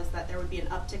concerns was that there would be an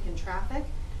uptick in traffic.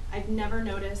 I've never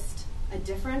noticed a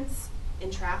difference in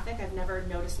traffic. I've never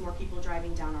noticed more people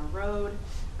driving down our road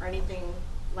or anything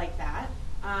like that.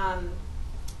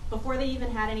 Before they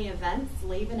even had any events,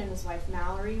 Laban and his wife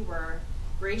Mallory were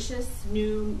gracious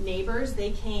new neighbors.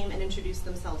 They came and introduced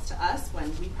themselves to us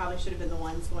when we probably should have been the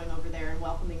ones going over there and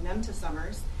welcoming them to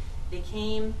Summers. They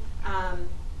came,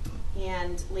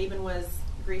 and Laban was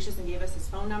gracious and gave us his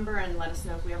phone number and let us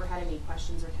know if we ever had any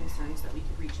questions or concerns that we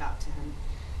could reach out to him.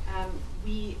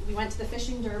 We went to the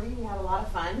fishing derby. We had a lot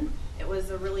of fun. It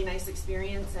was a really nice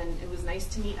experience, and it was nice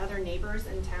to meet other neighbors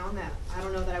in town that I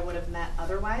don't know that I would have met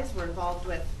otherwise. We're involved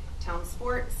with town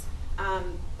sports,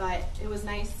 but it was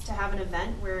nice to have an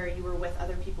event where you were with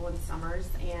other people in Summers,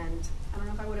 and I don't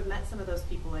know if I would have met some of those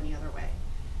people any other way.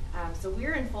 So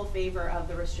we're in full favor of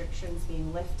the restrictions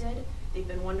being lifted. They've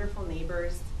been wonderful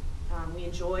neighbors. We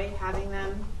enjoy having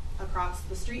them across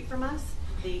the street from us.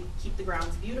 They keep the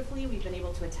grounds beautifully. We've been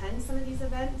able to attend some of these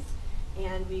events,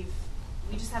 and we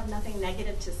just have nothing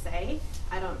negative to say.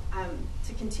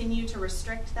 To continue to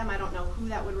restrict them, I don't know who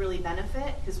that would really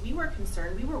benefit, because we were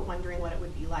concerned. We were wondering what it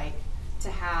would be like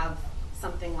to have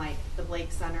something like the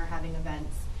Blake Center having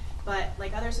events. But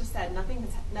like others have said,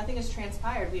 nothing has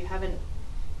transpired. We have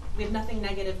nothing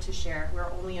negative to share.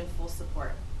 We're only in full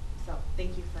support. So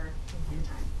thank you for your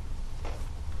time.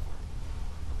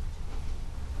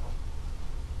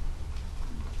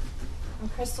 I'm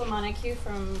Crystal Montague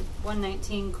from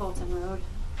 119 Colton Road.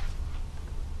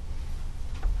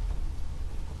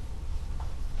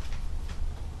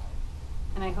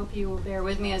 And I hope you will bear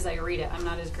with me as I read it. I'm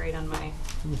not as great on my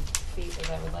feet as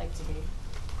I would like to be.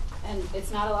 And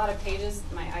it's not a lot of pages.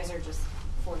 My eyes are just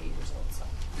 40 years old. So,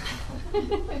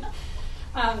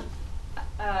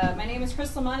 my name is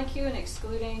Crystal Montague, and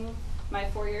excluding my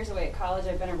 4 years away at college,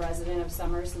 I've been a resident of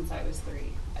Summers since I was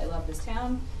 3. I love this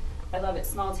town. I love its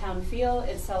small town feel,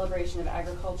 its celebration of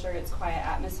agriculture, its quiet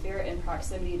atmosphere, and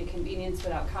proximity to convenience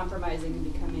without compromising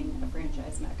and becoming a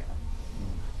franchise mecca.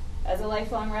 As a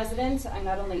lifelong resident, I'm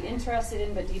not only interested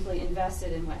in but deeply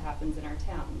invested in what happens in our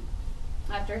town.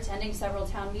 After attending several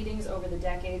town meetings over the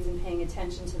decades and paying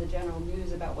attention to the general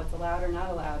news about what's allowed or not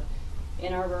allowed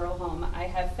in our rural home, I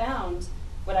have found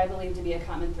what I believe to be a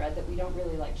common thread, that we don't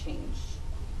really like change.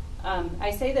 I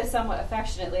say this somewhat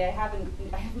affectionately. I have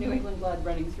New England blood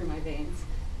running through my veins,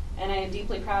 and I am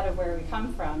deeply proud of where we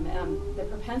come from. The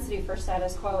propensity for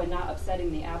status quo and not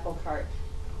upsetting the apple cart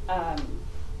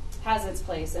has its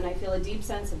place, and I feel a deep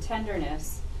sense of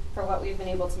tenderness for what we've been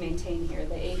able to maintain here,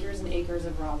 the acres and acres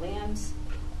of raw land,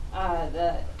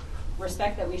 the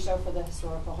respect that we show for the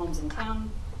historical homes in town,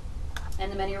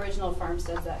 and the many original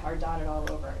farmsteads that are dotted all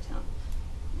over our town.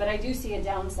 But I do see a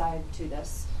downside to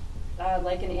this.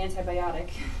 Like an antibiotic,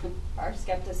 our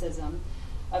skepticism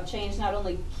of change not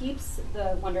only keeps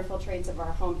the wonderful traits of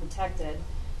our home protected,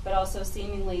 but also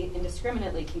seemingly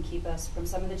indiscriminately can keep us from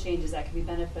some of the changes that can be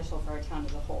beneficial for our town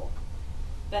as a whole.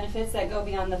 Benefits that go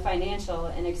beyond the financial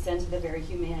and extend to the very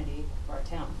humanity of our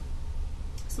town.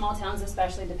 Small towns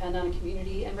especially depend on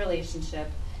community and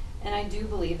relationship, and I do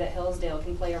believe that Hillsdale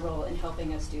can play a role in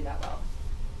helping us do that well.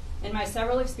 In my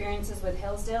several experiences with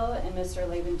Hillsdale and Mr.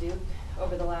 Laban Duke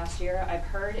over the last year, I've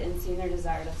heard and seen their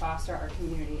desire to foster our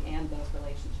community and those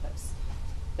relationships.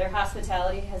 Their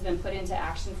hospitality has been put into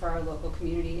action for our local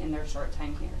community in their short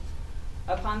time here.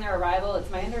 Upon their arrival, it's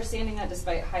my understanding that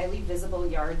despite highly visible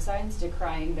yard signs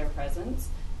decrying their presence,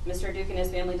 Mr. Duke and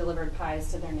his family delivered pies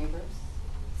to their neighbors.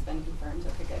 It's been confirmed.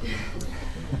 Okay, good.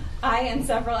 I and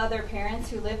several other parents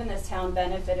who live in this town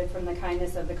benefited from the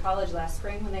kindness of the college last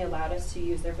spring when they allowed us to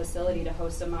use their facility to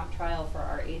host a mock trial for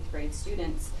our 8th grade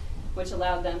students, which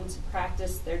allowed them to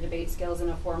practice their debate skills in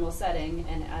a formal setting,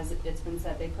 and as it's been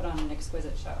said, they put on an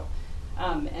exquisite show.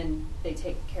 And they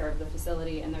take care of the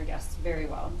facility and their guests very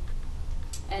well.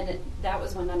 And that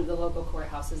was when none of the local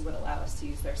courthouses would allow us to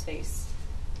use their space.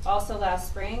 Also last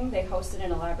spring, they hosted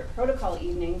an elaborate protocol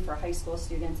evening for high school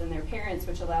students and their parents,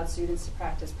 which allowed students to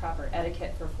practice proper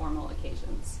etiquette for formal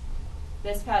occasions.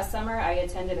 This past summer, I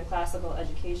attended a classical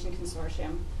education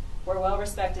consortium where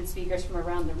well-respected speakers from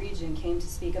around the region came to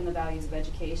speak on the values of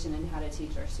education and how to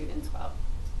teach our students well.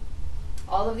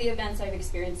 All of the events I've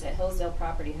experienced at Hillsdale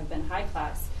property have been high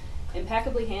class,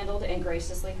 impeccably handled, and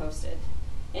graciously hosted.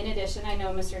 In addition, I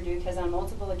know Mr. Duke has on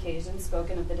multiple occasions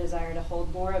spoken of the desire to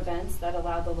hold more events that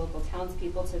allow the local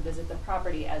townspeople to visit the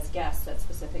property as guests at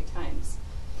specific times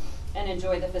and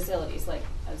enjoy the facilities, like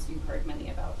as you've heard many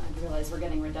about. I realize we're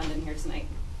getting redundant here tonight.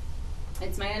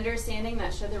 It's my understanding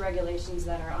that should the regulations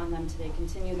that are on them today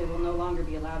continue, they will no longer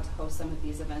be allowed to host some of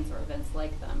these events or events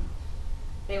like them.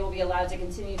 They will be allowed to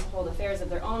continue to hold affairs of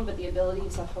their own, but the ability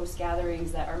to host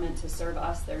gatherings that are meant to serve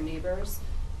us, their neighbors,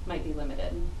 might be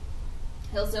limited.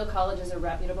 Hillsdale College is a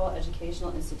reputable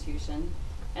educational institution,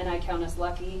 and I count us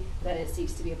lucky that it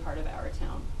seeks to be a part of our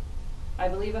town. I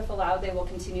believe if allowed, they will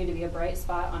continue to be a bright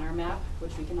spot on our map,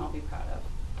 which we can all be proud of.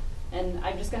 And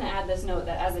I'm just going to add this note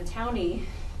that as a townie,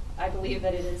 I believe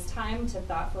that it is time to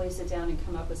thoughtfully sit down and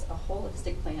come up with a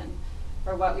holistic plan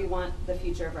for what we want the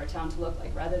future of our town to look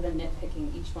like, rather than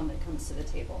nitpicking each one that comes to the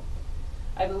table.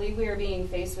 I believe we are being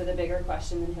faced with a bigger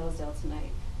question than Hillsdale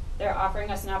tonight. They're offering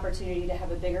us an opportunity to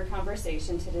have a bigger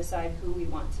conversation to decide who we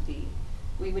want to be.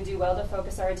 We would do well to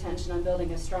focus our attention on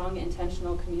building a strong,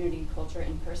 intentional community culture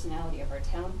and personality of our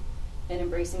town, and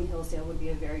embracing Hillsdale would be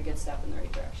a very good step in the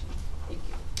right direction. Thank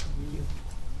you. Thank you.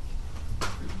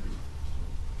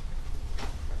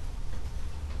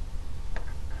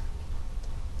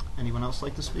 Anyone else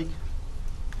like to speak?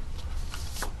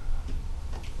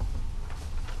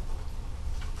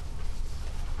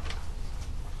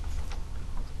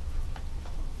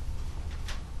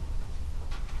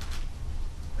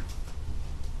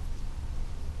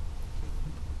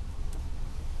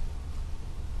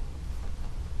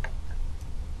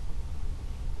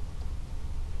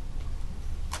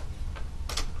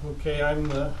 Okay, I'm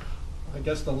the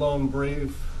lone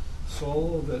brave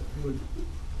soul that would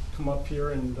come up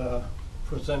here and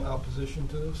present opposition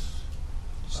to this.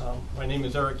 My name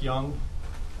is Eric Young,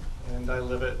 and I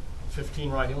live at 15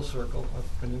 Rye Hill Circle.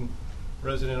 I've been a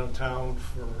resident of town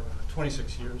for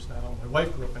 26 years now. My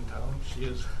wife grew up in town.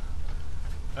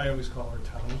 I always call her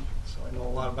Townie, so I know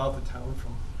a lot about the town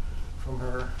from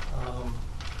her.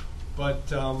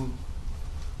 But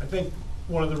I think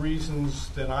one of the reasons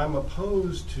that I'm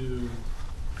opposed to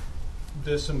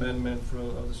this amendment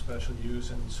of the special use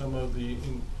and some of the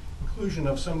inclusion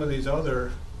of some of these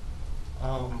other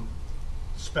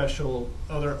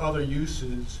other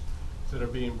uses that are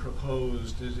being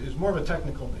proposed is more of a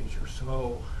technical nature.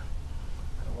 So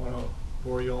I don't want to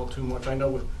bore you all too much. I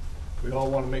know we all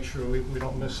want to make sure we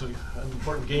don't miss an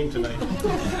important game tonight.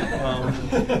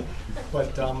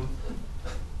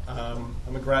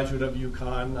 I'm a graduate of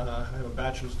UConn. I have a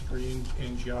bachelor's degree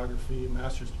in geography, a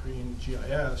master's degree in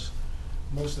GIS.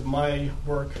 Most of my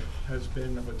work has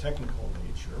been of a technical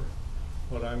nature,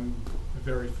 but I'm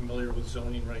very familiar with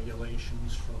zoning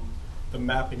regulations from the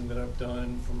mapping that I've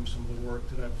done, from some of the work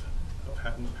that I've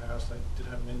had in the past. I did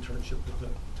have an internship with the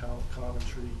town of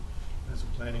Coventry as a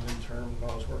planning intern when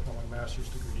I was working on my master's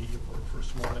degree. I worked for a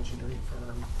small engineering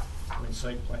firm doing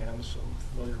site plans, so I'm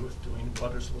familiar with doing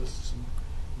butters lists and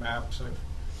maps. I've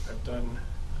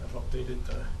updated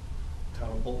the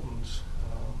town of Bolton's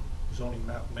zoning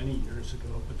map many years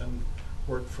ago, but then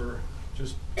worked for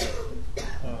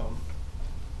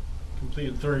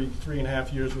completed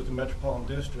 33.5 years with the Metropolitan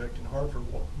District in Hartford,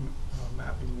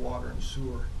 mapping water and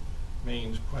sewer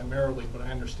mains primarily, but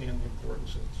I understand the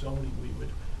importance of zoning.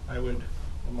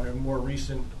 My more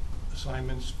recent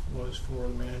assignments was for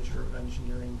the manager of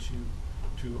engineering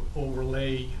to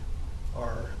overlay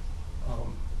our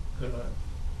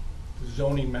the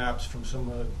zoning maps from some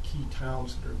of the key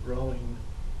towns that are growing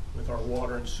with our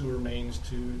water and sewer mains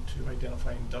to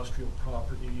identify industrial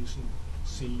properties and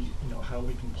see, how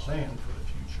we can plan for the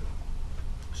future.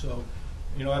 So,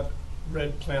 I've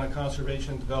read Plan of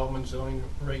Conservation and Development, zoning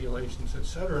regulations, et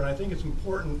cetera, and I think it's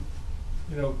important,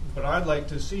 what I'd like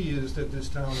to see is that this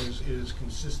town is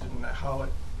consistent in how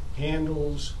it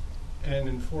handles and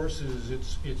enforces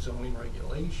its zoning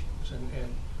regulations,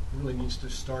 and really needs to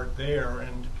start there.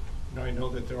 And I know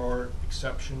that there are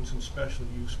exceptions and special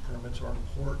use permits are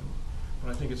important,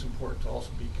 but I think it's important to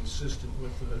also be consistent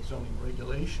with the zoning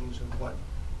regulations and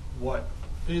what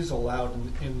is allowed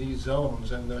in these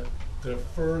zones. And the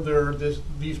further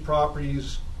these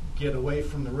properties get away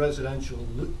from the residential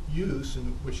use,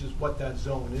 and which is what that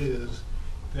zone is,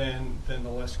 then the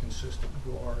less consistent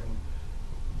you are, and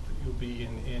you'll be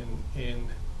in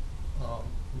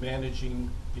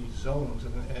managing these zones,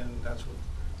 and that's what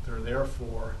they're there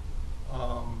for.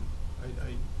 I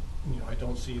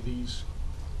don't see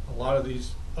a lot of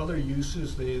these other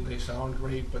uses. They sound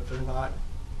great, but they're not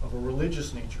of a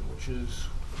religious nature, which is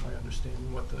my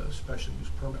understanding what the special use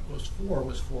permit was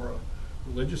for a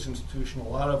religious institution. A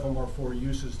lot of them are for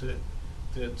uses that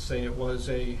say it was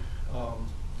a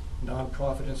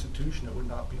non-profit institution that would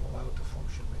not be allowed to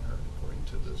function there according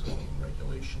to the zoning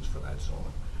regulations for that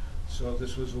zone. So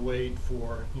this was a way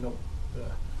for the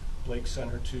Blake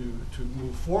Center to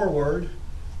move forward,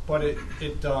 but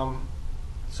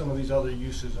some of these other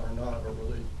uses are not of a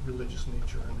religious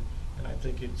nature, and I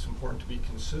think it's important to be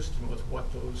consistent with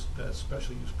what that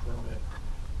special use permit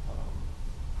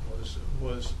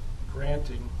was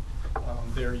granting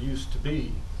their use to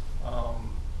be.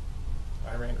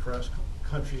 I ran cross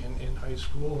country in high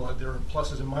school. There are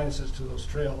pluses and minuses to those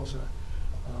trails.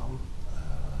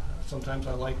 Sometimes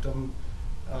I liked them,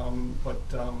 but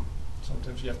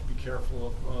sometimes you have to be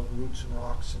careful of roots and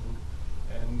rocks,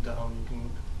 and you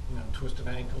can twist an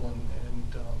ankle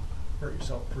and hurt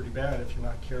yourself pretty bad if you're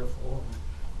not careful.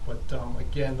 But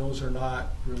again, those are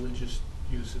not religious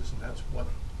uses, and that's what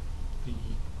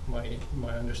my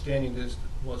understanding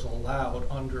was allowed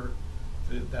under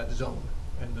that zone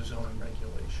and the zoning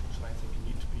regulations, and I think you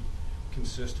need to be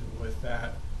consistent with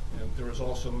that. And there was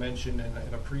also mention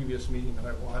in a previous meeting that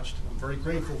I watched, and I'm very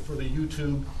grateful for the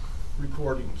YouTube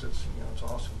recordings. It's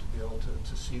awesome to be able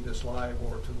to see this live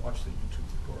or to watch the YouTube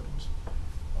recordings.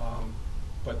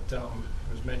 But there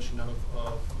was mention of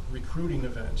recruiting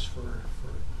events for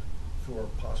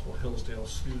possible Hillsdale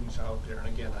students out there. And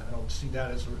again, I don't see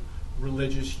that as a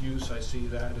religious use. I see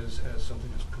that as something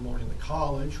that's promoting the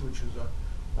college, which is a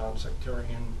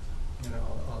non-sectarian,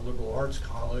 liberal arts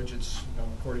college. It's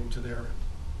according to their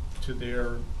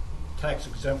tax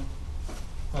exempt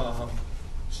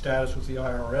status with the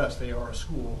IRS. They are a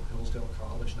school, Hillsdale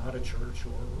College, not a church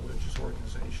or a religious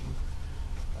organization.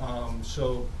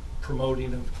 So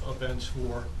promoting events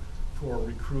for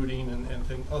recruiting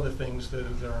and other things that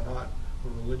are not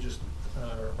religious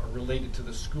are related to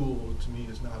the school, to me,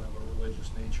 is not of a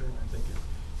religious nature. And I think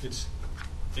it's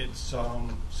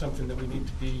something that we need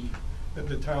to be, that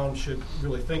the town should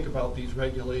really think about these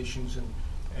regulations and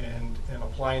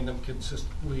applying them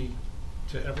consistently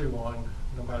to everyone,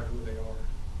 no matter who they are.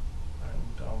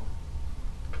 And I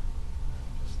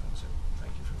guess that's it.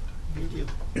 Thank you for the time. Thank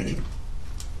you.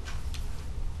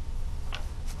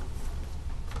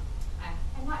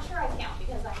 I'm not sure I count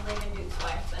because I'm Raymond Duke's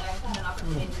wife, but I've had an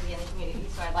opportunity to be in the community,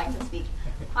 so I'd like to speak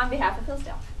on behalf of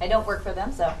Hillsdale. I don't work for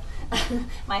them, so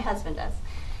my husband does.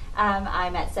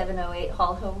 I'm at 708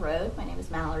 Hall Hill Road. My name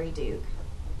is Mallory Duke.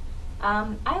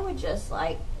 I would just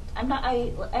like,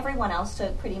 everyone else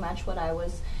took pretty much what I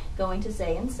was going to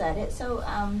say and said it. So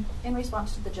in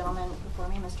response to the gentleman before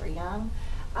me, Mr. Young,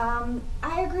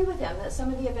 I agree with him that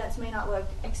some of the events may not look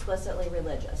explicitly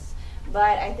religious.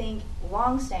 But I think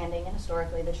long-standing and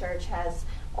historically, the church has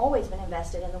always been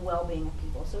invested in the well-being of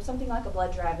people. So something like a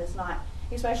blood drive is not,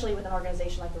 especially with an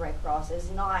organization like the Red Cross, is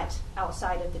not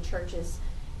outside of the church's,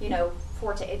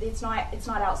 forte. It's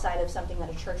not outside of something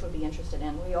that a church would be interested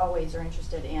in. We always are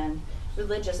interested in,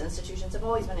 religious institutions have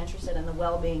always been interested in the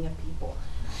well-being of people.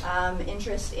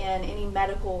 Interest in any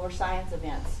medical or science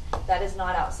events, that is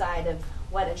not outside of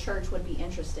what a church would be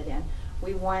interested in.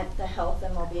 We want the health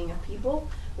and well-being of people,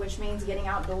 which means getting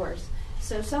outdoors.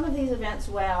 So some of these events,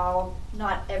 while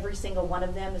not every single one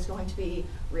of them is going to be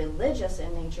religious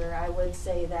in nature, I would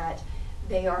say that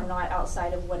they are not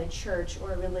outside of what a church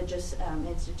or a religious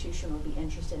institution would be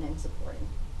interested in supporting.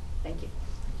 Thank you.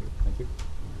 Thank you.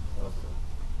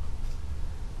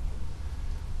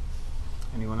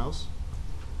 Anyone else?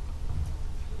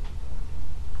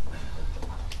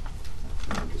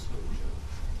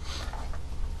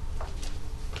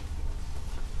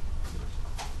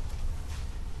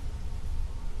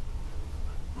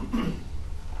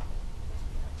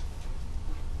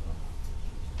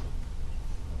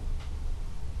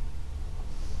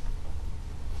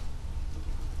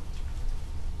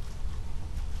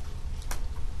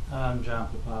 I'm John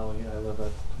Papali. I live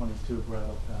at 22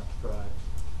 Brattle Path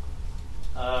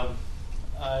Drive.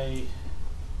 I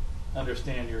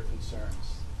understand your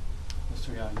concerns,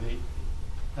 Mr. Young.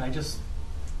 I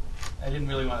didn't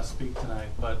really want to speak tonight,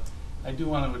 but I do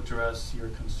want to address your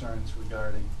concerns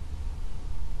regarding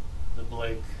the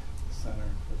Blake Center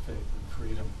for Faith and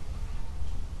Freedom.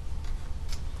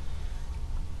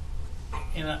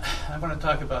 And I want to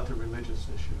talk about the religious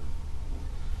issue.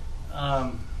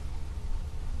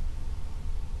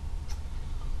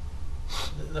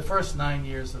 The first 9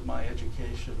 years of my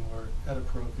education were at a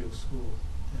parochial school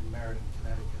in Meriden,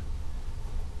 Connecticut.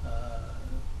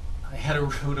 I had a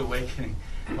rude awakening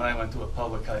when I went to a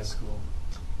public high school,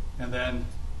 and then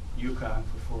UConn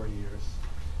for 4 years,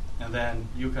 and then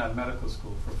UConn Medical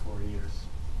School for 4 years.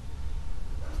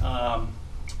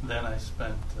 Then I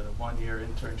spent a 1-year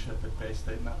internship at Bay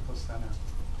State Medical Center.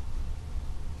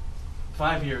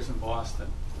 5 years in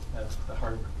Boston at the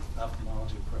Harvard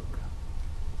Ophthalmology Program.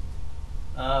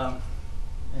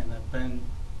 And I've been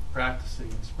practicing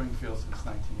in Springfield since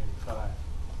 1985.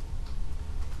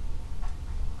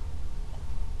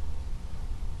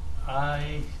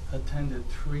 I attended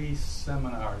 3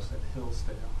 seminars at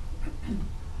Hillsdale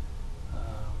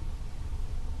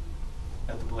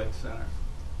at the Blake Center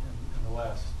in the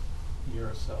last year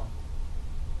or so.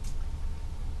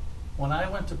 When I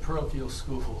went to parochial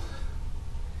school,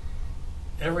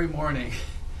 every morning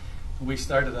we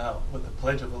started out with the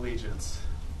Pledge of Allegiance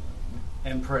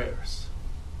and prayers.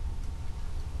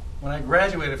 When I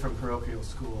graduated from parochial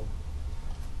school,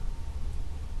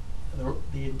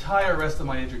 the entire rest of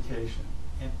my education,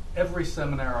 and every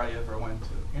seminar I ever went to,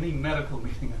 any medical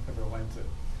meeting I ever went to,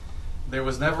 there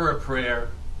was never a prayer,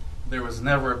 there was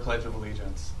never a Pledge of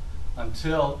Allegiance,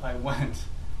 until I went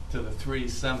to the 3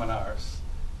 seminars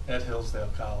at Hillsdale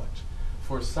College.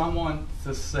 For someone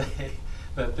to say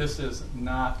that this is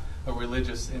not a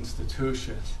religious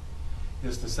institution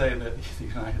is to say that the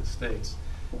United States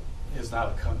is not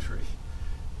a country.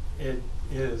 It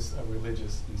is a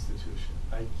religious institution.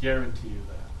 I guarantee you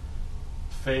that.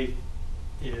 Faith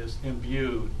is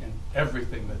imbued in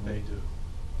everything that they do.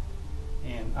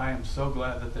 And I am so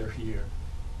glad that they're here,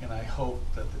 and I hope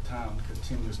that the town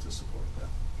continues to support them.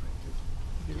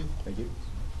 Thank you. Thank you.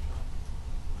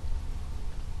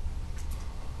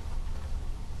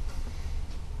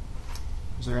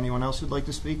 Is there anyone else who'd like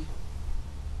to speak?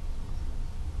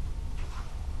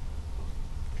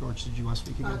 George, did you want to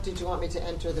speak again? Did you want me to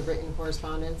enter the written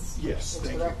correspondence? Yes, into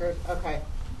thank the you. record? Okay.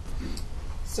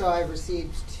 So I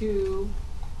received two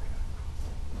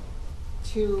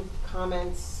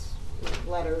comments,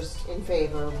 letters in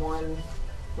favor. One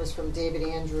was from David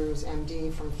Andrews,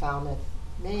 MD, from Falmouth,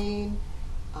 Maine.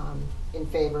 In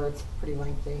favor, it's pretty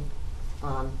lengthy.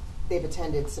 They've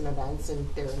attended some events and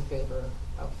they're in favor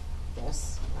of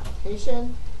this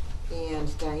application.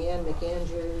 And Diane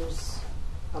McAndrews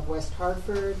of West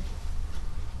Hartford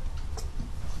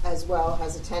as well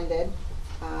has attended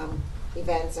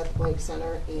events at the Blake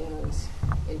Center and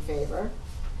in favor.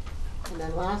 And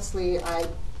then lastly,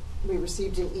 we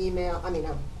received a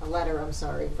letter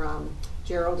from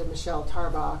Gerald and Michelle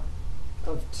Tarbach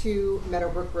of 2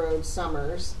 Meadowbrook Road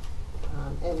Summers.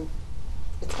 And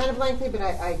it's kind of lengthy, but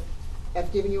I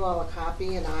have given you all a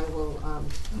copy, and I will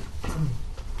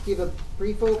give a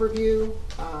brief overview.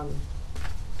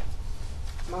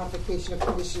 Modification of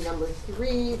condition number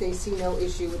 3. They see no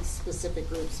issue with specific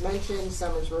groups mentioned,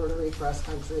 Summers Rotary, Cross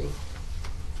Country,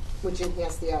 which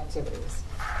enhance the activities.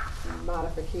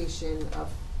 Modification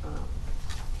of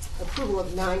approval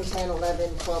of 9, 10,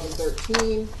 11, 12, and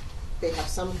 13. They have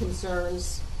some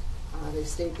concerns. They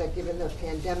state that given the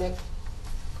pandemic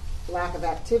lack of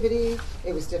activity,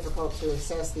 it was difficult to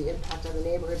assess the impact on the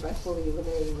neighborhood by fully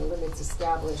eliminating the limits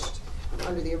established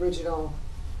under the original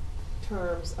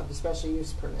terms of the special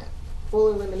use permit.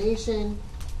 Full elimination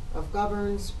of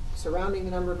governs surrounding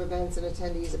the number of events and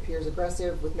attendees appears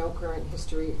aggressive with no current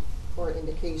history or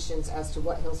indications as to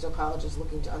what Hillsdale College is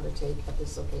looking to undertake at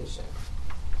this location.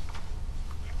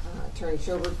 Attorney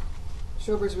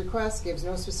Schober's request gives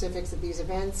no specifics of these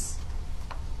events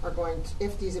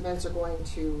if these events are going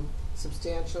to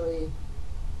substantially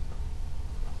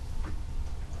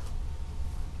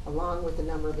along with the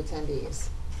number of attendees.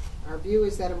 Our view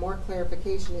is that a more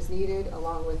clarification is needed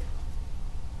along with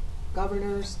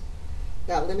governors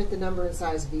that limit the number and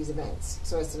size of these events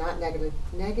so as to not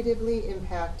negatively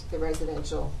impact the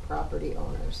residential property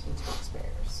owners and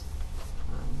taxpayers.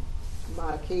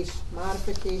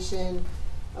 Modification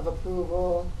of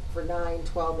approval for 9,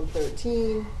 12, and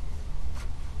 13.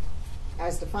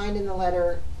 As defined in the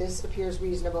letter, this appears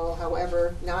reasonable.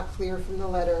 However, not clear from the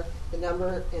letter the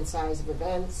number and size of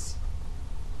events.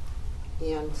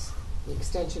 and the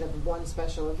extension of one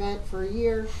special event for a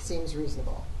year seems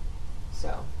reasonable.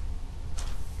 So,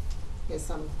 here's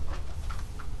some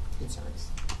concerns.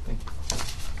 Thank you.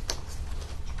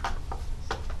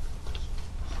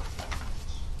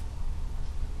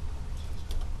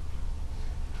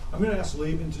 I'm going to ask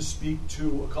Laban to speak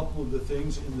to a couple of the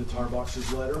things in the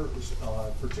Tarbox's letter,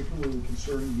 particularly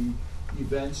concerning the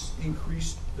events,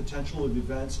 increased potential of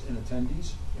events and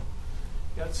attendees.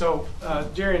 Yeah, so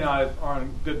Jerry and I are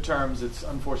on good terms. It's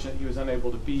unfortunate he was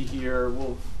unable to be here.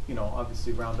 We'll,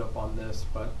 obviously round up on this,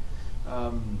 but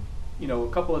a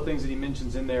couple of things that he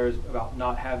mentions in there is about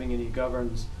not having any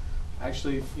governs.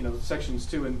 Actually, sections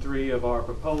 2 and 3 of our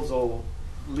proposal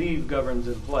leave governs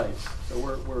in place.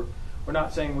 So we're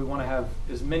not saying we want to have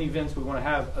as many events we want to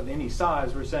have of any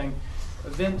size. We're saying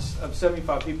events of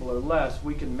 75 people or less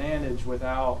we can manage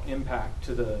without impact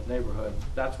to the neighborhood.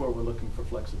 That's where we're looking for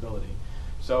flexibility.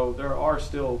 So there are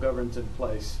still governs in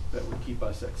place that would keep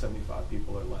us at 75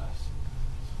 people or less.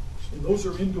 And those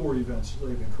are indoor events,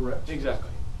 Laban, correct? Exactly.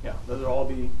 Yeah, those will all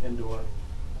be indoor.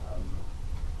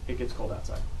 It gets cold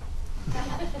outside.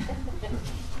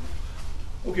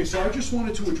 Okay, so I just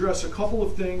wanted to address a couple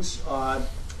of things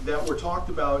that were talked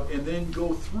about and then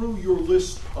go through your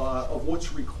list of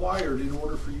what's required in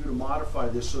order for you to modify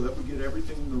this so that we get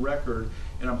everything in the record.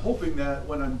 And I'm hoping that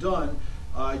when I'm done,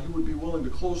 you would be willing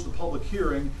to close the public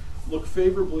hearing, look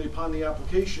favorably upon the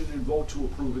application, and vote to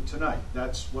approve it tonight.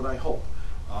 That's what I hope.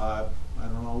 I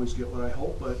don't always get what I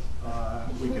hope, but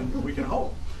we can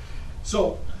hope.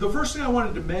 So the first thing I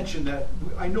wanted to mention that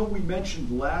I know we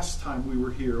mentioned last time we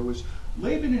were here was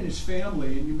Laban and his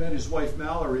family, and you met his wife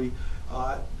Mallory,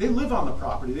 they live on the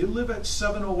property. They live at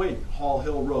 708 Hall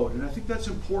Hill Road, and I think that's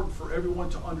important for everyone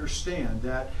to understand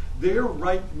that they're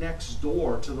right next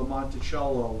door to the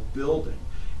Monticello building.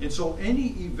 And so any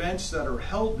events that are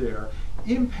held there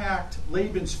impact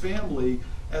Laban's family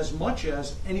as much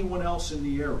as anyone else in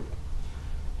the area.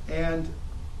 And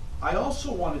I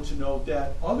also wanted to note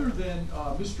that other than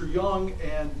Mr. Young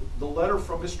and the letter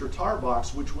from Mr.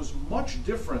 Tarbox, which was much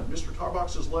different, Mr.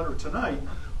 Tarbox's letter tonight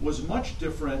was much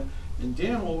different, and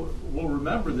Dan will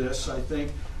remember this, I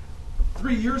think.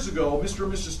 3 years ago, Mr.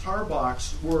 and Mrs.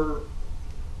 Tarbox were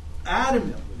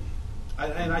adamantly,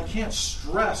 and I can't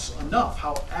stress enough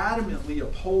how adamantly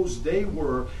opposed they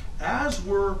were, as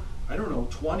were,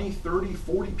 20, 30,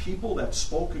 40 people that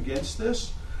spoke against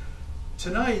this.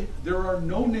 Tonight, there are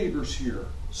no neighbors here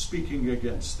speaking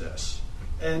against this.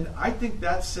 And I think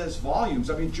that says volumes.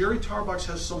 I mean, Jerry Tarbox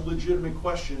has some legitimate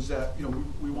questions that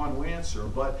we want to answer,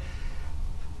 but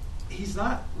he's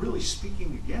not really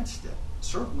speaking against it.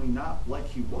 Certainly not like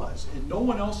he was. And no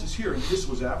one else is here. And this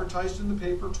was advertised in the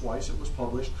paper twice. It was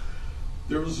published.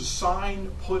 There was a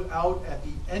sign put out at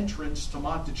the entrance to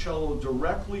Monticello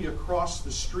directly across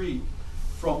the street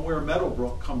from where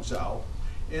Meadowbrook comes out.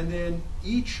 And then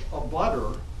each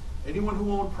abutter, anyone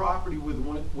who owned property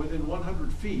within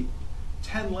 100 feet,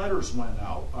 10 letters went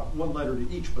out, 1 letter to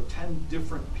each, but 10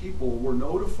 different people were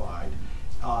notified,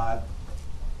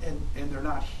 and they're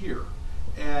not here.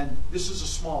 And this is a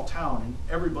small town, and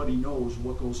everybody knows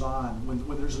what goes on.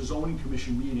 When there's a zoning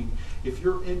commission meeting, if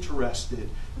you're interested,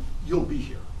 you'll be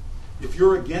here. If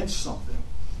you're against something,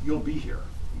 you'll be here.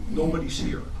 Nobody's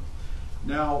here.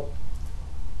 Now,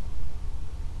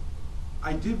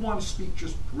 I did want to speak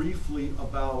just briefly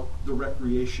about the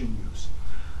recreation use.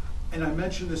 And I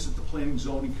mentioned this at the Planning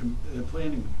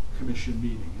Commission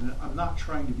meeting, and I'm not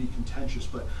trying to be contentious,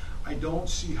 but I don't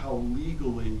see how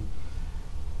legally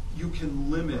you can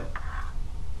limit,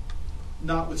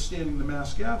 notwithstanding the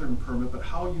mass gathering permit, but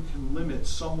how you can limit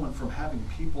someone from having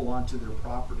people onto their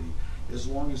property as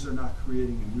long as they're not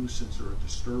creating a nuisance or a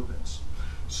disturbance.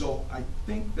 So I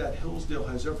think that Hillsdale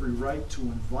has every right to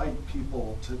invite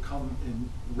people to come and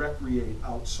recreate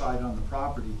outside on the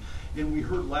property. And we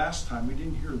heard last time, we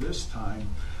didn't hear this time,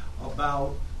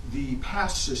 about the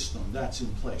pass system that's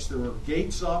in place. There are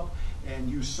gates up, and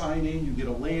you sign in, you get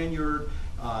a lanyard.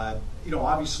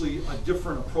 Obviously a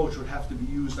different approach would have to be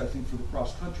used, I think, for the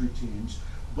cross-country teams,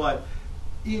 but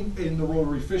in the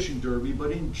Rotary Fishing Derby.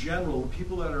 But in general, the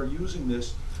people that are using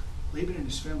this, Laban and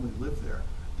his family live there.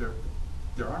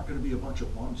 There aren't going to be a bunch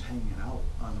of bums hanging out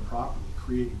on the property,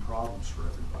 creating problems for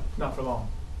everybody. Not for long.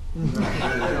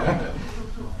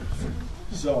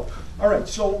 So, all right.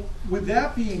 So, with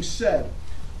that being said,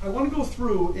 I want to go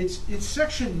through. It's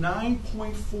section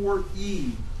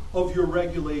 9.4E of your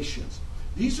regulations.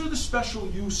 These are the special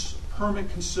use permit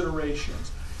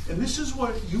considerations, and this is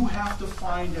what you have to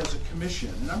find as a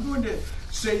commission. And I'm going to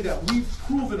say that we've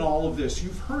proven all of this.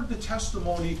 You've heard the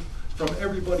testimony from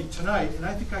everybody tonight, and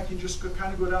I think I can just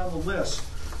kind of go down the list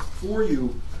for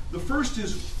you. The first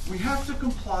is we have to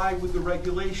comply with the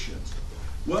regulations.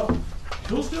 Well,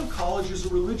 Hillsdale College is a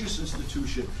religious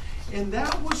institution, and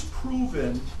that was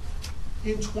proven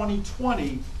in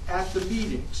 2020 at the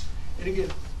meetings. And again,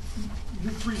 you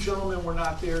three gentlemen were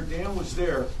not there, Dan was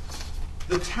there.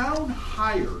 The town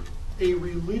hired a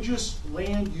religious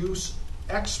land use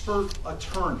expert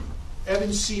attorney,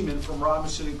 Evan Seaman from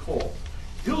Robinson and Cole.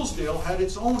 Hillsdale had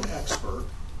its own expert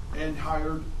and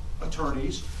hired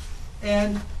attorneys.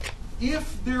 And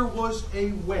if there was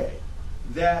a way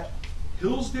that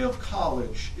Hillsdale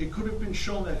College, it could have been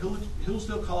shown that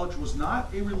Hillsdale College was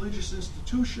not a religious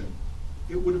institution,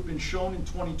 it would have been shown in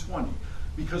 2020,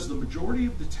 because the majority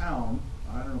of the town,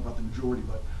 I don't know about the majority,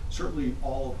 but certainly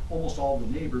almost all the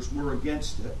neighbors were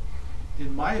against it.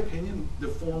 In my opinion, the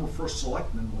former first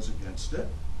selectman was against it,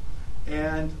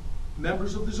 and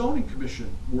members of the zoning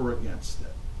commission were against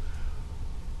it.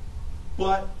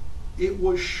 But it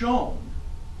was shown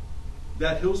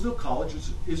that Hillsdale College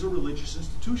is a religious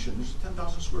institution. There's a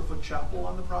 10,000 square foot chapel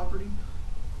on the property.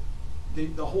 The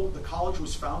college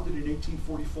was founded in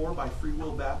 1844 by Free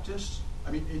Will Baptists.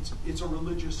 I mean, it's a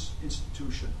religious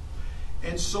institution.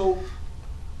 And so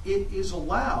it is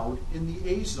allowed in the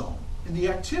A zone. And the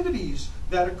activities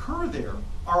that occur there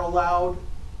are allowed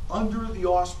under the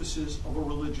auspices of a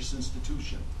religious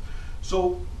institution.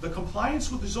 So the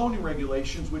compliance with the zoning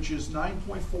regulations, which is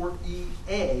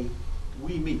 9.4EA,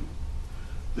 we meet.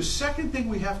 The second thing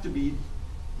we have to meet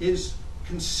is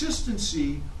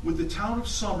consistency with the Town of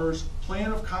Somers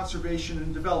Plan of Conservation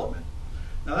and Development.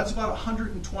 Now that's about a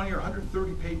 120 or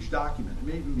 130 page document. It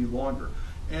may even be longer.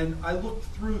 And I looked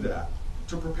through that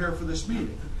to prepare for this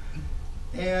meeting.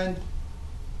 And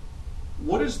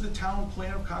what does the Town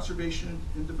Plan of Conservation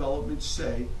and Development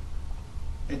say,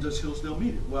 and does Hillsdale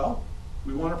meet it? Well,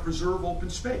 we want to preserve open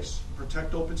space,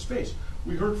 protect open space.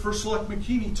 We heard First Selectman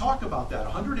Keeney talk about that.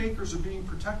 100 acres are being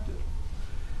protected.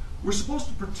 We're supposed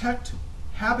to protect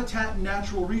habitat and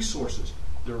natural resources.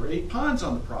 There are 8 ponds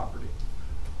on the property.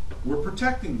 We're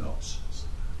protecting those.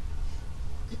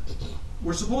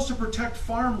 We're supposed to protect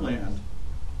farmland.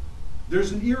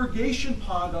 There's an irrigation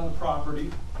pond on the property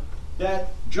that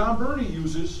John Burney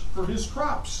uses for his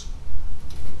crops.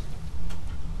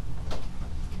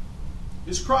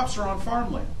 His crops are on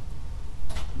farmland.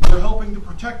 We're helping to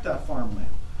protect that farmland.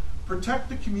 Protect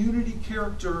the community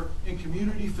character and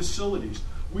community facilities.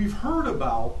 We've heard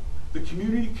about the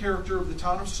community character of the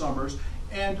Town of Somers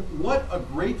and what a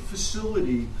great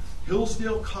facility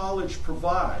Hillsdale College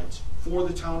provides for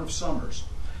the Town of Somers.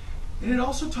 And it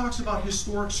also talks about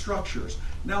historic structures.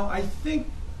 Now, I think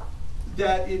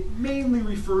that it mainly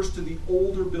refers to the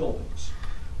older buildings.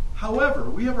 However,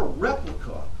 we have a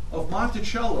replica of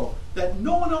Monticello that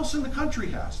no one else in the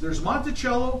country has. There's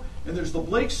Monticello, and there's the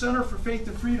Blake Center for Faith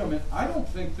and Freedom, and I don't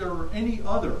think there are any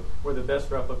other. We're the best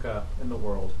replica in the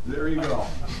world. There you go.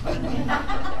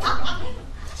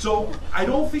 So I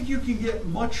don't think you can get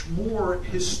much more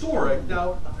historic.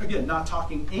 Now, again, not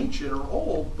talking ancient or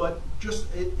old, but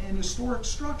just an historic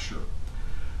structure.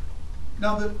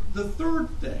 Now, the third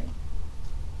thing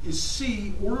is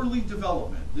C, orderly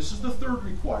development. This is the third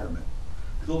requirement.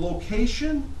 The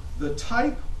location, the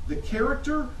type, the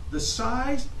character, the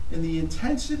size, and the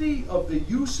intensity of the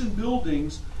use in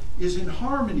buildings is in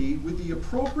harmony with the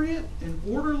appropriate and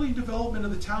orderly development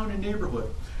of the town and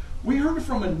neighborhood. We heard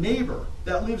from a neighbor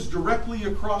that lives directly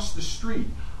across the street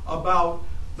about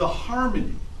the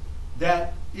harmony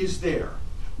that is there.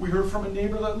 We heard from a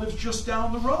neighbor that lives just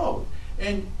down the road.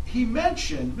 And he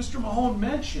mentioned, Mr. Mahone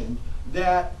mentioned,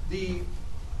 that he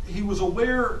was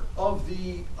aware of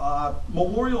the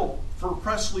memorial for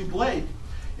Presley Blake.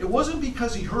 It wasn't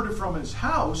because he heard it from his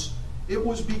house. It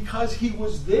was because he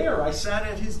was there. I sat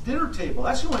at his dinner table.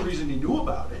 That's the only reason he knew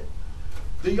about it.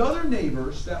 The other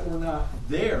neighbors that were not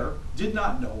there did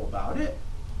not know about it.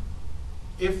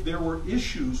 If there were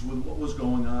issues with what was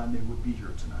going on, they would be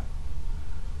here tonight.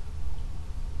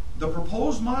 The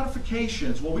proposed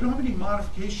modifications, well, we don't have any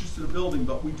modifications to the building,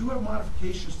 but we do have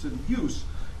modifications to the use,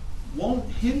 won't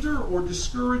hinder or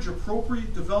discourage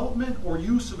appropriate development or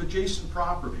use of adjacent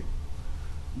property.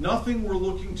 Nothing we're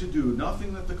looking to do,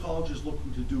 nothing that the college is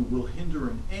looking to do will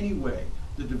hinder in any way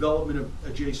the development of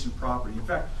adjacent property. In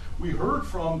fact, we heard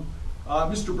from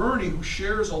Mr. Burney, who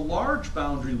shares a large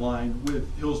boundary line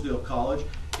with Hillsdale College.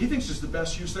 He thinks it's the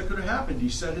best use that could have happened. He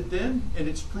said it then, and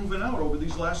it's proven out over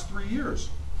these last 3 years.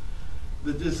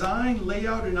 The design,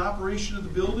 layout, and operation of the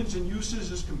buildings and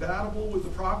uses is compatible with the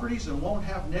properties and won't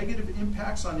have negative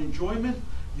impacts on enjoyment,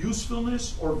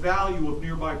 usefulness, or value of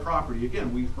nearby property.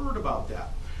 Again, we heard about that.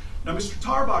 Now, Mr.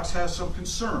 Tarbox has some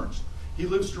concerns. He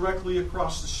lives directly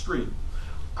across the street.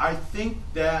 I think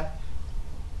that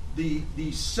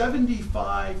the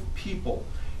 75 people,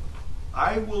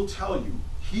 I will tell you,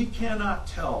 he cannot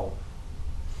tell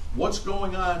what's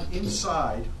going on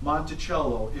inside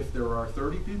Monticello if there are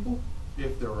 30 people,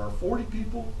 if there are 40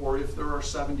 people, or if there are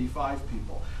 75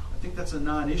 people. I think that's a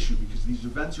non-issue because these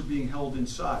events are being held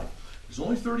inside. There's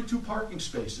only 32 parking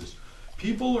spaces.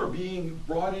 People are being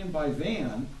brought in by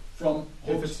van from...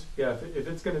 If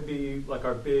it's going to be like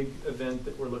our big event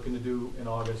that we're looking to do in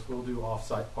August, we'll do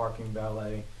off-site parking,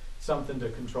 valet, something to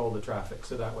control the traffic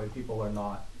so that way people are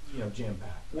not,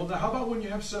 jam-packed. Well, now how about when you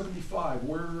have 75?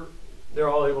 They're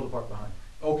all able to park behind.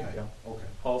 Okay. Yeah. Okay.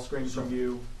 All screened from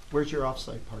you. Where's your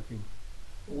off-site parking?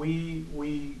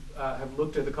 We have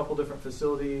looked at a couple different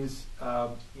facilities,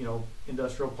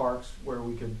 industrial parks where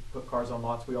we could put cars on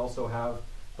lots. We also have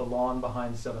the lawn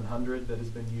behind 700 that has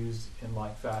been used in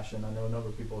like fashion. I know a number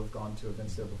of people have gone to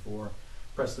events there before.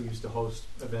 Presley used to host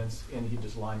events and he'd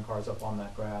just line cars up on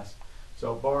that grass.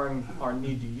 So barring our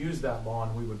need to use that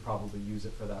lawn, we would probably use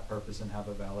it for that purpose and have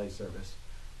a valet service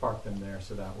park them there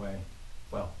so that way,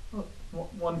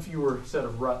 one fewer set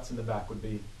of ruts in the back would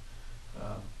be,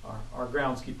 our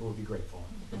groundskeeper would be grateful.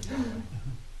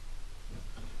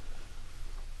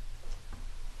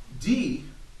 D,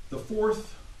 the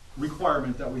fourth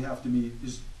requirement that we have to meet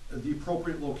is the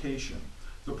appropriate location.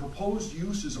 The proposed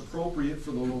use is appropriate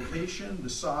for the location, the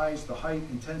size, the height,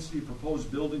 intensity of proposed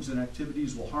buildings and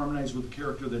activities will harmonize with the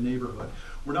character of the neighborhood.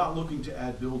 We're not looking to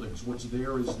add buildings. What's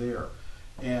there is there.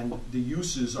 And the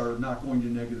uses are not going to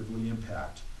negatively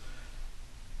impact.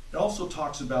 It also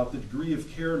talks about the degree of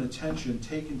care and attention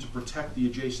taken to protect the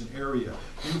adjacent area.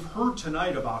 You've heard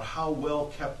tonight about how well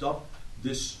kept up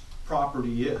this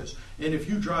property is. And if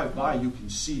you drive by, you can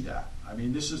see that. I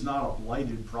mean, this is not a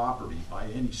blighted property by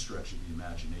any stretch of the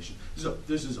imagination.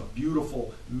 This is a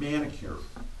beautiful manicured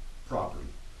property.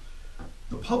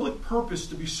 The public purpose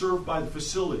to be served by the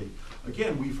facility.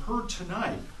 Again, we've heard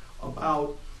tonight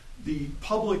about the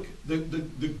public, the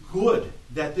good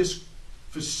that this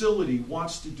facility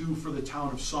wants to do for the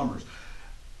town of Somers.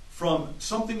 From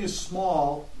something as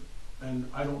small, and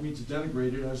I don't mean to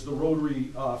denigrate it, as the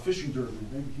Rotary Fishing Derby.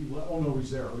 Oh no,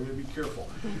 he's there. We gotta be careful.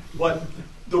 But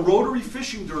the Rotary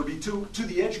Fishing Derby, to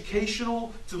the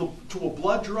educational, to a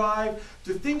blood drive,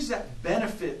 to things that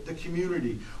benefit the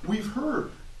community. We've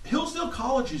heard Hillsdale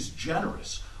College is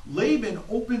generous. Laban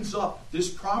opens up this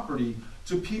property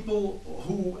to people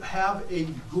who have a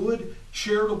good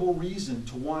charitable reason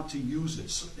to want to use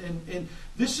it. And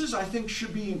this is, I think,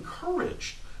 should be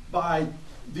encouraged by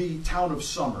the town of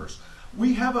Somers.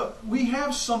 We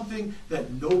have something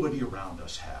that nobody around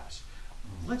us has.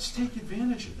 Let's take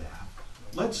advantage of that.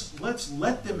 Let's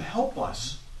let them help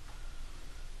us.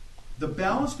 The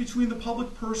balance between the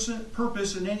public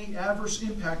purpose and any adverse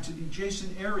impact to the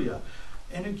adjacent area.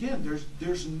 And again,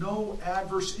 there's no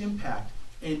adverse impact.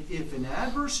 And if an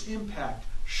adverse impact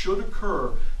should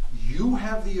occur, you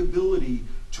have the ability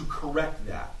to correct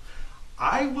that.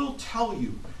 I will tell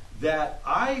you that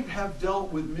I have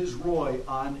dealt with Ms. Roy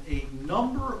on a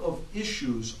number of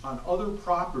issues on other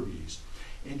properties,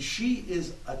 and she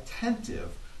is attentive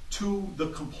to the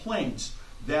complaints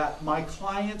that my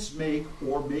clients make,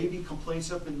 or maybe complaints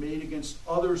have been made against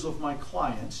others of my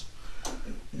clients.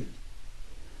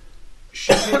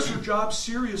 She takes her job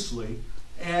seriously,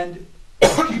 and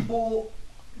people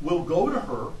will go to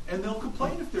her and they'll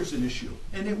complain if there's an issue,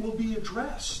 and it will be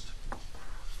addressed.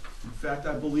 In fact,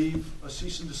 I believe a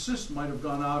cease and desist might have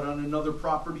gone out on another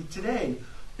property today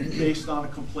based on a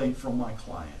complaint from my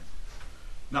client.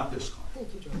 Not this client.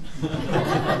 Thank you, George.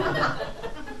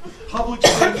 Public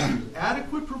safety.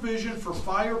 Adequate provision for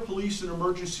fire, police, and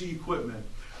emergency equipment.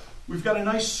 We've got a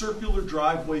nice circular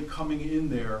driveway coming in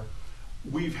there.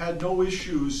 We've had no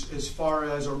issues as far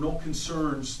as, or no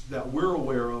concerns that we're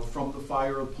aware of from the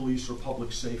fire, or police, or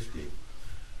public safety.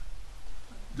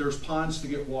 There's ponds to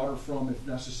get water from if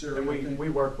necessary. And we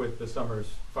work with the Somers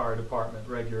Fire Department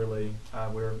regularly.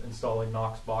 We're installing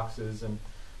Knox boxes and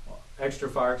extra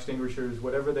fire extinguishers.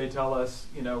 Whatever they tell us,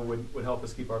 would help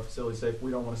us keep our facility safe.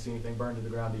 We don't want to see anything burned to the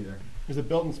ground either. Is it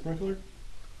built-in sprinkler?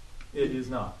 It is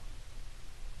not.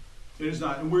 It is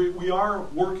not. And we are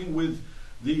working with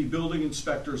the building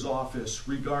inspector's office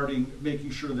regarding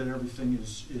making sure that everything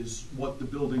is what the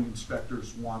building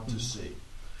inspectors want to see.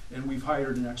 And we've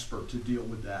hired an expert to deal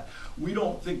with that. We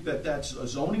don't think that that's a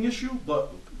zoning issue,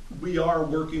 but we are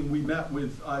working. We met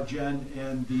with Jen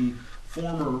and the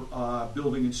former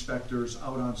building inspectors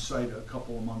out on site a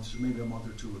couple of months, maybe a month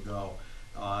or two ago.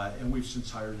 And we've since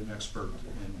hired an expert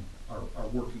and are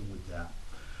working with that.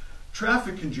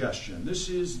 Traffic congestion. This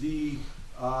is the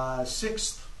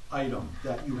sixth item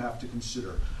that you have to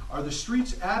consider. Are the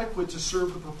streets adequate to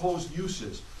serve the proposed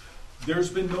uses? There's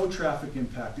been no traffic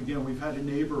impact. Again, we've had a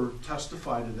neighbor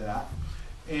testify to that.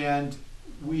 And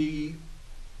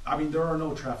there are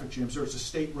no traffic jams. There's a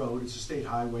state road, it's a state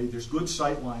highway. There's good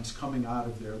sight lines coming out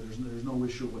of there. There's no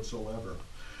issue whatsoever.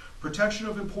 Protection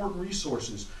of important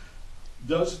resources.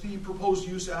 Does the proposed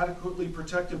use adequately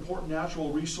protect important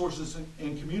natural resources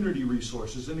and community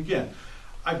resources? And again,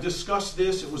 I've discussed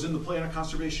this. It was in the Plan of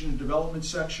Conservation and Development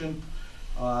section.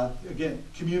 Again,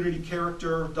 community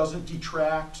character doesn't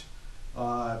detract,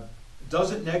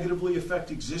 doesn't negatively affect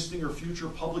existing or future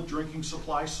public drinking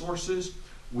supply sources.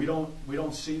 We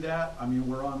don't see that. I mean,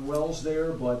 we're on wells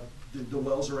there, but the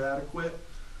wells are adequate.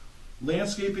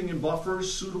 Landscaping and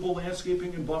buffers, suitable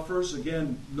landscaping and buffers,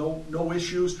 again, no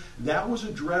issues. That was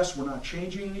addressed, we're not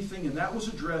changing anything, and that was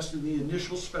addressed in the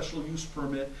initial special use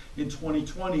permit in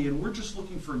 2020, and we're just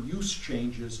looking for use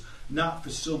changes, not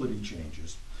facility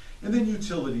changes. And then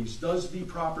utilities. Does the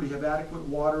property have adequate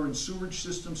water and sewerage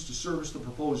systems to service the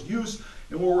proposed use?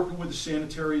 And we're working with the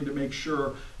sanitarian to make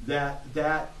sure that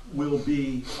that will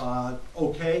be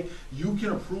okay. You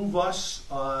can approve us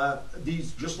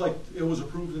these, just like it was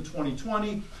approved in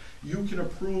 2020. You can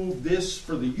approve this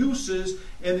for the uses,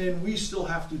 and then we still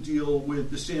have to deal with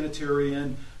the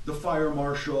sanitarian, the fire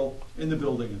marshal, and the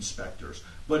building inspectors.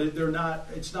 But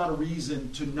it's not a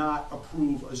reason to not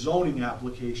approve a zoning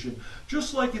application.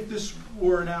 Just like if this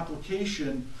were an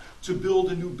application to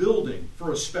build a new building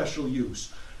for a special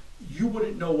use. You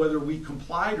wouldn't know whether we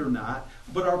complied or not,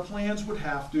 but our plans would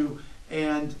have to,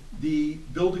 and the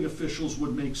building officials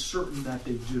would make certain that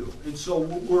they do. And so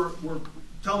we're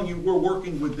telling you we're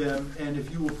working with them, and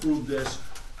if you approve this,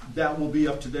 that will be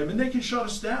up to them. And they can shut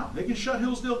us down. They can shut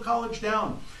Hillsdale College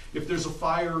down if there's a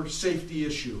fire safety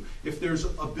issue, if there's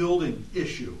a building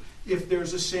issue, if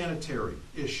there's a sanitary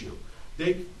issue.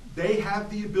 They have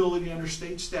the ability under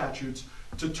state statutes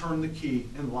to turn the key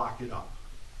and lock it up.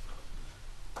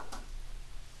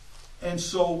 And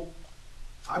so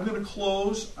I'm going to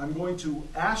close. I'm going to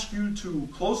ask you to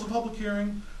close the public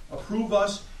hearing, approve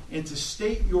us, and to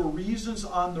state your reasons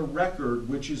on the record,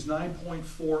 which is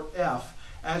 9.4F,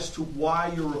 as to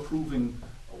why you're approving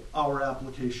our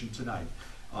application tonight.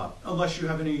 Unless you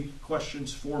have any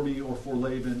questions for me or for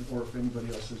Laban, or if anybody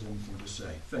else has anything to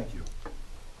say. Thank you.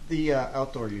 The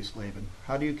outdoor use, Laban,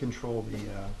 how do you control the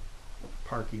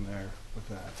parking there with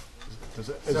that? Is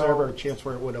there ever a chance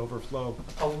where it would overflow?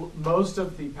 Most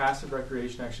of the passive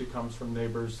recreation actually comes from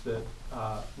neighbors that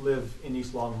live in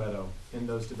East Longmeadow, in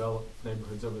those developed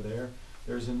neighborhoods over there.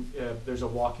 There's a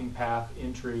walking path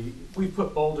entry. We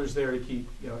put boulders there to keep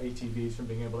ATVs from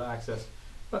being able to access,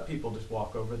 but people just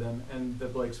walk over them. And the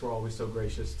Blakes were always so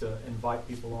gracious to invite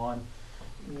people on.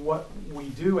 What we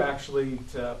do actually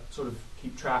to sort of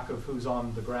keep track of who's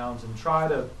on the grounds and try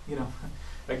to,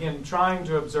 again, trying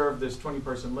to observe this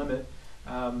 20-person limit,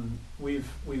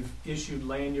 we've issued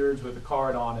lanyards with a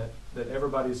card on it that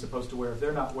everybody is supposed to wear. If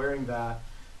they're not wearing that,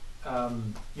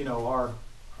 our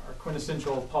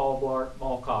quintessential Paul Blart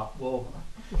Mall Cop will,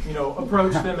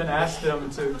 approach them and ask them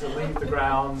to leave the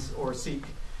grounds or seek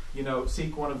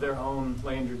one of their own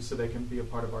lanyards so they can be a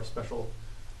part of our special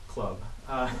club.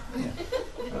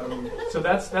 So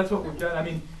that's what we've done. I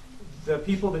mean, the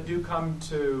people that do come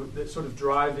that sort of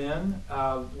drive in,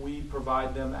 we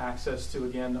provide them access to,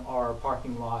 again, our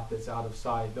parking lot that's out of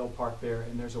sight. They'll park there,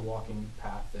 and there's a walking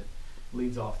path that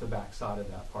leads off the back side of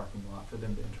that parking lot for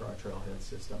them to enter our trailhead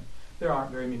system. There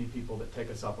aren't very many people that take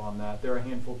us up on that. There are a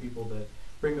handful of people that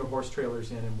bring their horse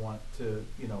trailers in and want to,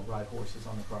 ride horses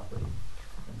on the property.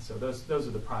 And so those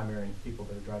are the primary people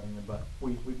that are driving in, but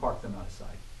we park them out of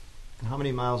sight. And how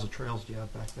many miles of trails do you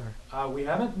have back there? We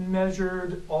haven't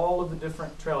measured all of the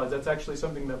different trailheads. That's actually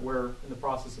something that we're in the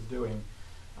process of doing.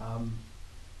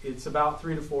 It's about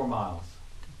 3 to 4 miles,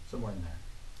 somewhere in there.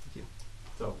 Thank you.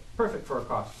 So perfect for a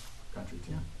cross-country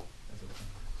team. Yeah.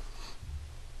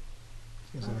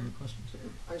 You guys have any questions?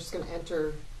 I'm just going to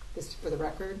enter this for the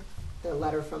record, the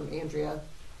letter from Andrea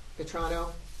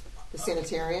Petrano, the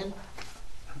sanitarian.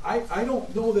 I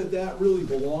don't know that really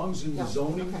belongs in the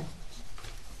zoning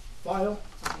file.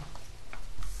 Okay,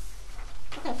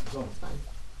 that's fine.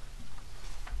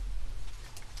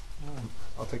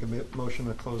 I'll take a motion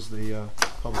to close the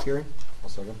public hearing. I'll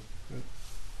second.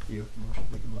 You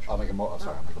make a motion. I'll make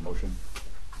a motion.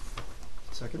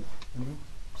 Second? Anyone?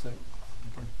 Second.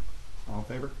 Okay. All in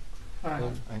favor?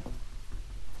 Aye.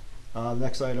 Aye.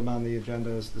 Next item on the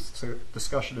agenda is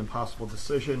discussion and possible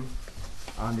decision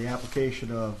on the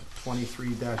application of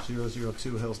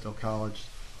 23-002 Hillsdale College,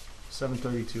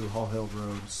 732 Hall Hill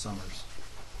Road, Summers.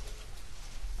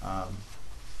 I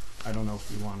don't know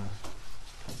if you want to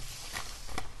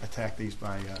attack these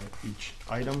by each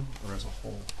item or as a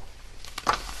whole?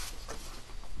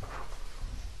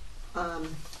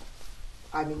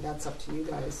 I mean, that's up to you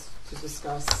guys to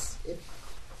discuss. If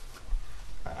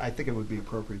I think it would be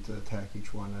appropriate to attack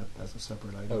each one as a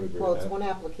separate item. I would agree well, with it's that. one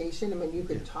application. I mean, you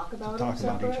could talk about talk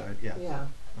them about each separate. item, yeah. Yeah.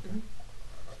 Okay.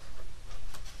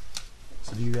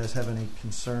 So do you guys have any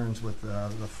concerns with the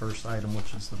first item,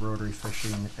 which is the rotary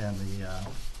fishing and the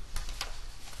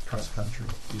cross-country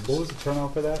use? What was the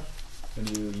turnout for that? When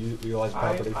you utilize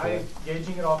property for that?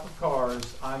 Gauging it off of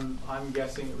cars, I'm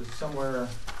guessing it was somewhere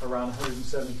around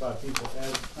 175 people.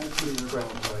 Ed, I couldn't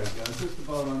recall, just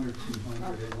about under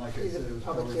 200. And like I said, it was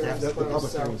Public probably hearing's the closed,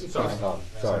 public so hearing's you sorry.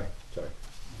 can't-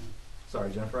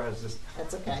 Sorry, Jennifer. I was just.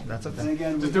 That's okay. That's okay. And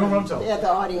again, Just doing what I'm told. Yeah, the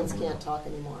audience can't talk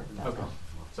anymore. That's Okay. all.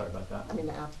 Sorry about that. I mean,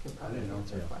 the applicant probably I didn't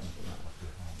answer know. a question.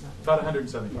 About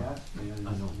 175. I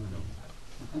know.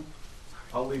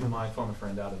 I'll leave my phone a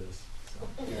friend out of this.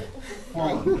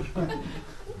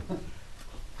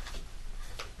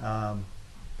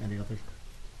 Any other?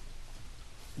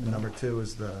 Number 2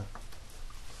 is the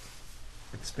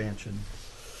expansion.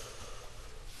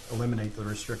 Eliminate the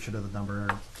restriction of the number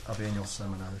of annual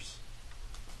seminars.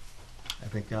 I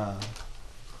think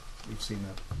we've seen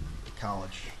that the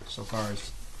college so far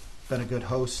has been a good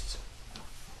host,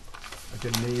 a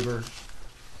good neighbor,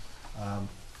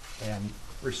 and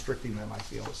restricting them, I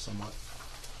feel, is somewhat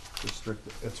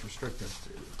restrictive. It's restrictive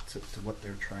to what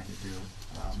they're trying to do.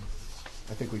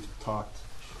 I think we've talked.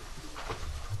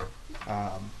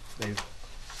 They've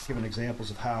given examples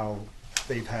of how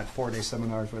they've had 4-day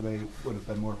seminars where they would have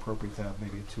been more appropriate to have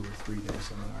maybe a 2 or 3-day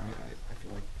seminar. I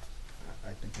feel like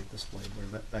I think they displayed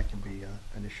where that can be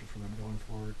an issue for them going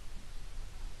forward.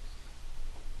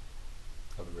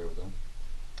 I would agree with that.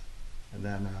 And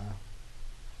then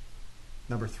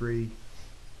number 3,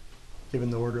 given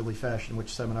the orderly fashion in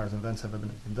which seminars and events have been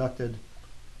conducted,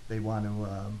 they want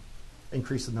to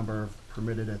increase the number of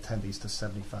permitted attendees to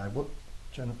 75.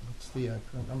 Jenna, what's the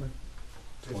current number?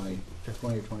 20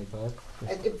 or 25?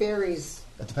 It varies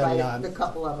Depending by on the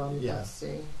couple of them. yeah. Let's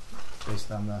see.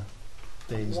 Based on the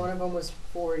days. One of them was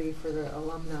 40 for the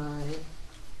alumni.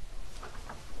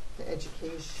 The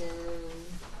education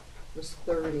was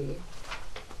 30. And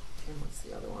what's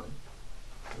the other one?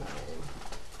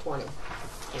 20.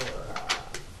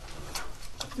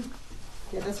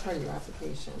 Yeah, that's part of your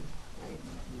application, right?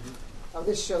 Oh,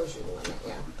 this shows you the limit,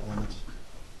 yeah. The limits.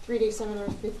 3-day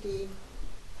seminars, 50.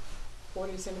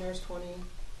 4-day seminars, 20.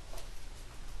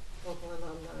 Local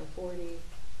alumni, 40. And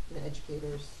the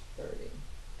educators, 30.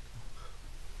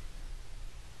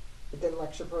 But then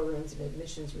lecture programs and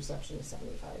admissions reception is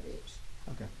 75 each.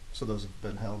 Okay, so those have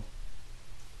been held.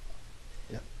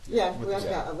 Yeah. Yeah, With well, I've the-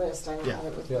 got a list. I don't Yeah. have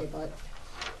it with Yeah. me, but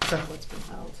Okay. what's been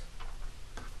held.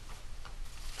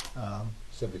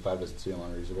 75 doesn't seem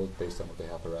unreasonable based on what they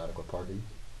have for adequate parking.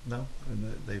 No,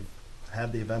 and they've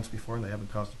had the events before and they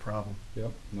haven't caused a problem.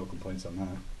 Yep, no complaints on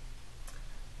that.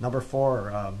 Number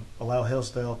 4, allow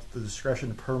Hillsdale the discretion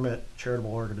to permit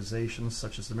charitable organizations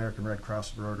such as the American Red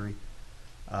Cross and Rotary.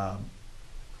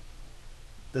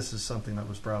 This is something that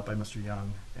was brought up by Mr.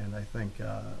 Young, and I think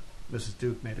Mrs.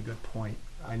 Duke made a good point.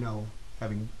 I know,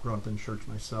 having grown up in church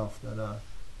myself, that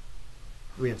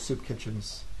we had soup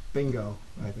kitchens. Bingo,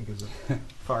 I think, is a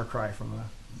far cry from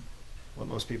what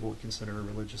most people would consider a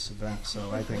religious event.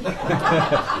 So I think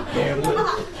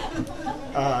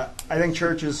I think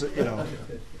churches,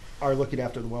 are looking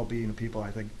after the well-being of people.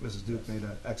 I think Mrs. Duke made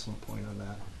an excellent point on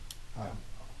that. I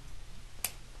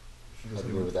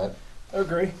agree with that. I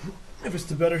agree. If it's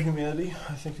to better humanity,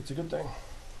 I think it's a good thing.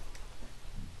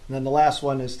 And then the last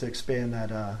one is to expand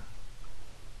that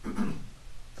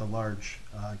the large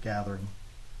gathering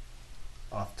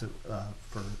off to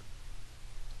for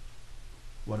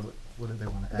what do they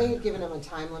want to add? They had given them a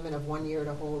time limit of 1 year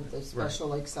to hold the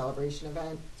special celebration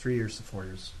event. 3 years to 4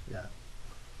 years. Yeah.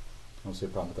 I don't see a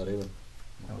problem with that either.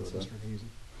 That was With pretty easy.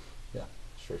 Yeah,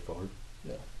 straightforward.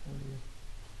 Yeah.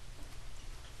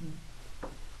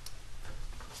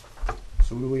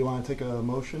 So do we want to take a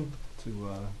motion to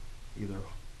either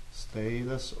stay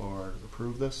this or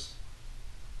approve this?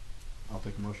 I'll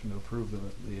take a motion to approve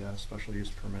the special use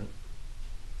permit.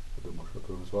 I'll do a motion to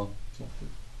approve as well.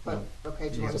 But, okay,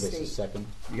 do you want to Somebody says state? second.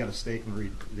 You got to state and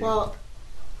read. Well,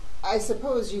 I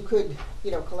suppose you could,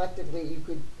 collectively, you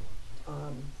could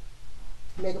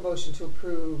make a motion to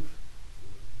approve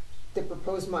the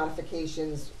proposed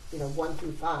modifications, 1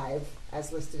 through 5,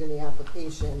 as listed in the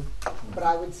application. But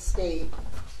I would state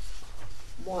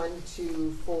 1,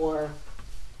 2, 4,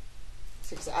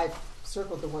 6. I've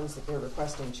circled the ones that they're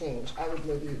requesting change. I would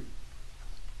maybe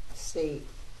state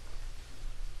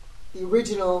the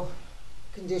original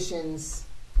conditions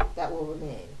that will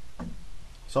remain.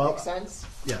 So Make sense?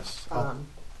 Yes. I'll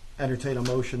entertain a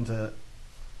motion to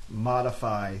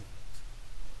modify.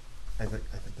 I think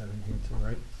they're in here too,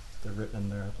 right? They're written in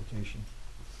their application.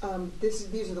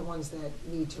 These are the ones that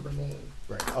need to remain.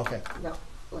 Right. Okay. No,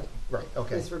 like Right.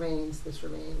 Okay. this remains. This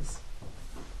remains.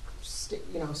 So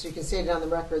you can state it on the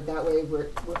record. That way, we're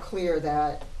clear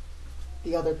that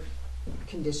the other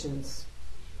conditions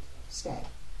stay.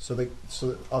 So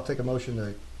I'll take a motion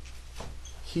to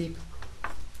keep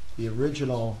the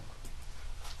original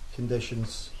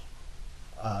conditions,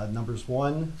 numbers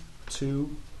 1,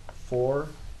 2, 4,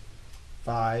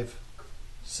 5,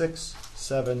 6,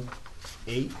 7,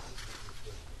 8,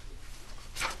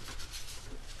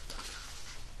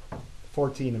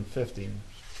 14, and 15.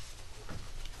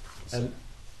 And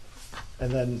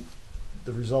then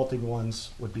the resulting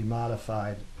ones would be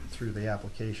modified through the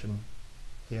application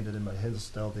handed in by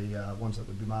Hinsdale. The ones that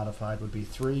would be modified would be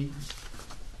 3,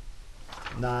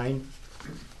 9,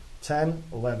 10,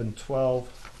 11,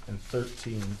 12, and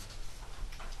 13.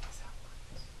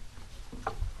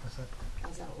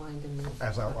 As outlined in the.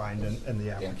 As outlined in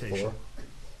the application.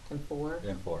 And 4.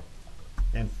 And 4.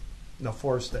 And no,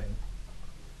 4 is staying.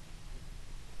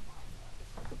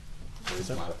 It's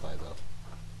modified though.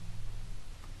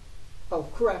 Oh,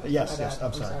 correct. Yes, My yes. bad.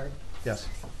 I'm sorry. Yes,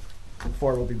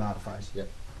 4 will be modified. Yep.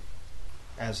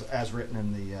 As written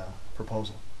in the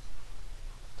proposal.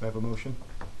 Do I have a motion?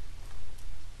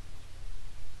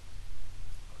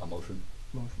 A motion.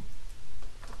 Motion.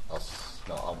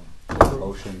 I'll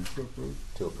motion to approve.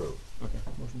 Okay.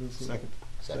 Motion to approve.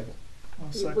 Second.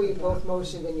 We both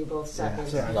motioned and you both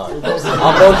seconded. Yeah. I'll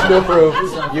motion to approve.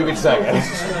 You can second.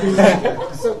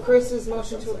 So Chris's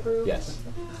motion to approve? Yes.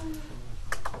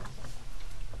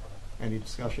 Any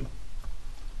discussion?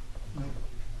 No.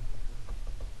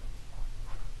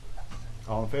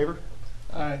 All in favor?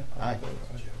 Aye. Aye.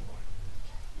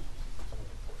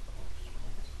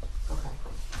 Okay.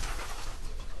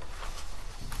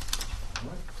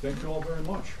 Thank you all very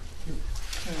much.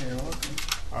 Hey, you're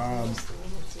welcome.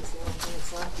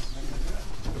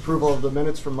 Approval of the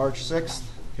minutes from March 6th.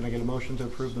 Can I get a motion to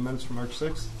approve the minutes from March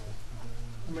 6th?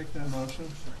 I'll make that motion.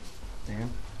 Dan?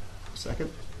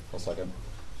 Second? I'll second.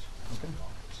 Okay.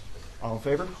 All in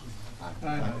favor?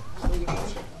 Aye.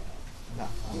 No,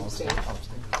 You abstain? I'll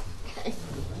abstain. Okay.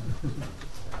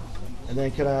 And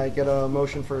then can I get a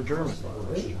motion for adjournment?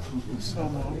 So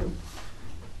moved.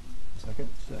 Second?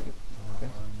 Second.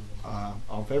 Okay.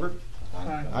 All in favor?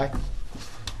 Aye. Aye.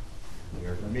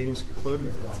 The meeting's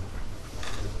concluded.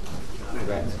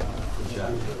 Congrats. Good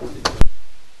job.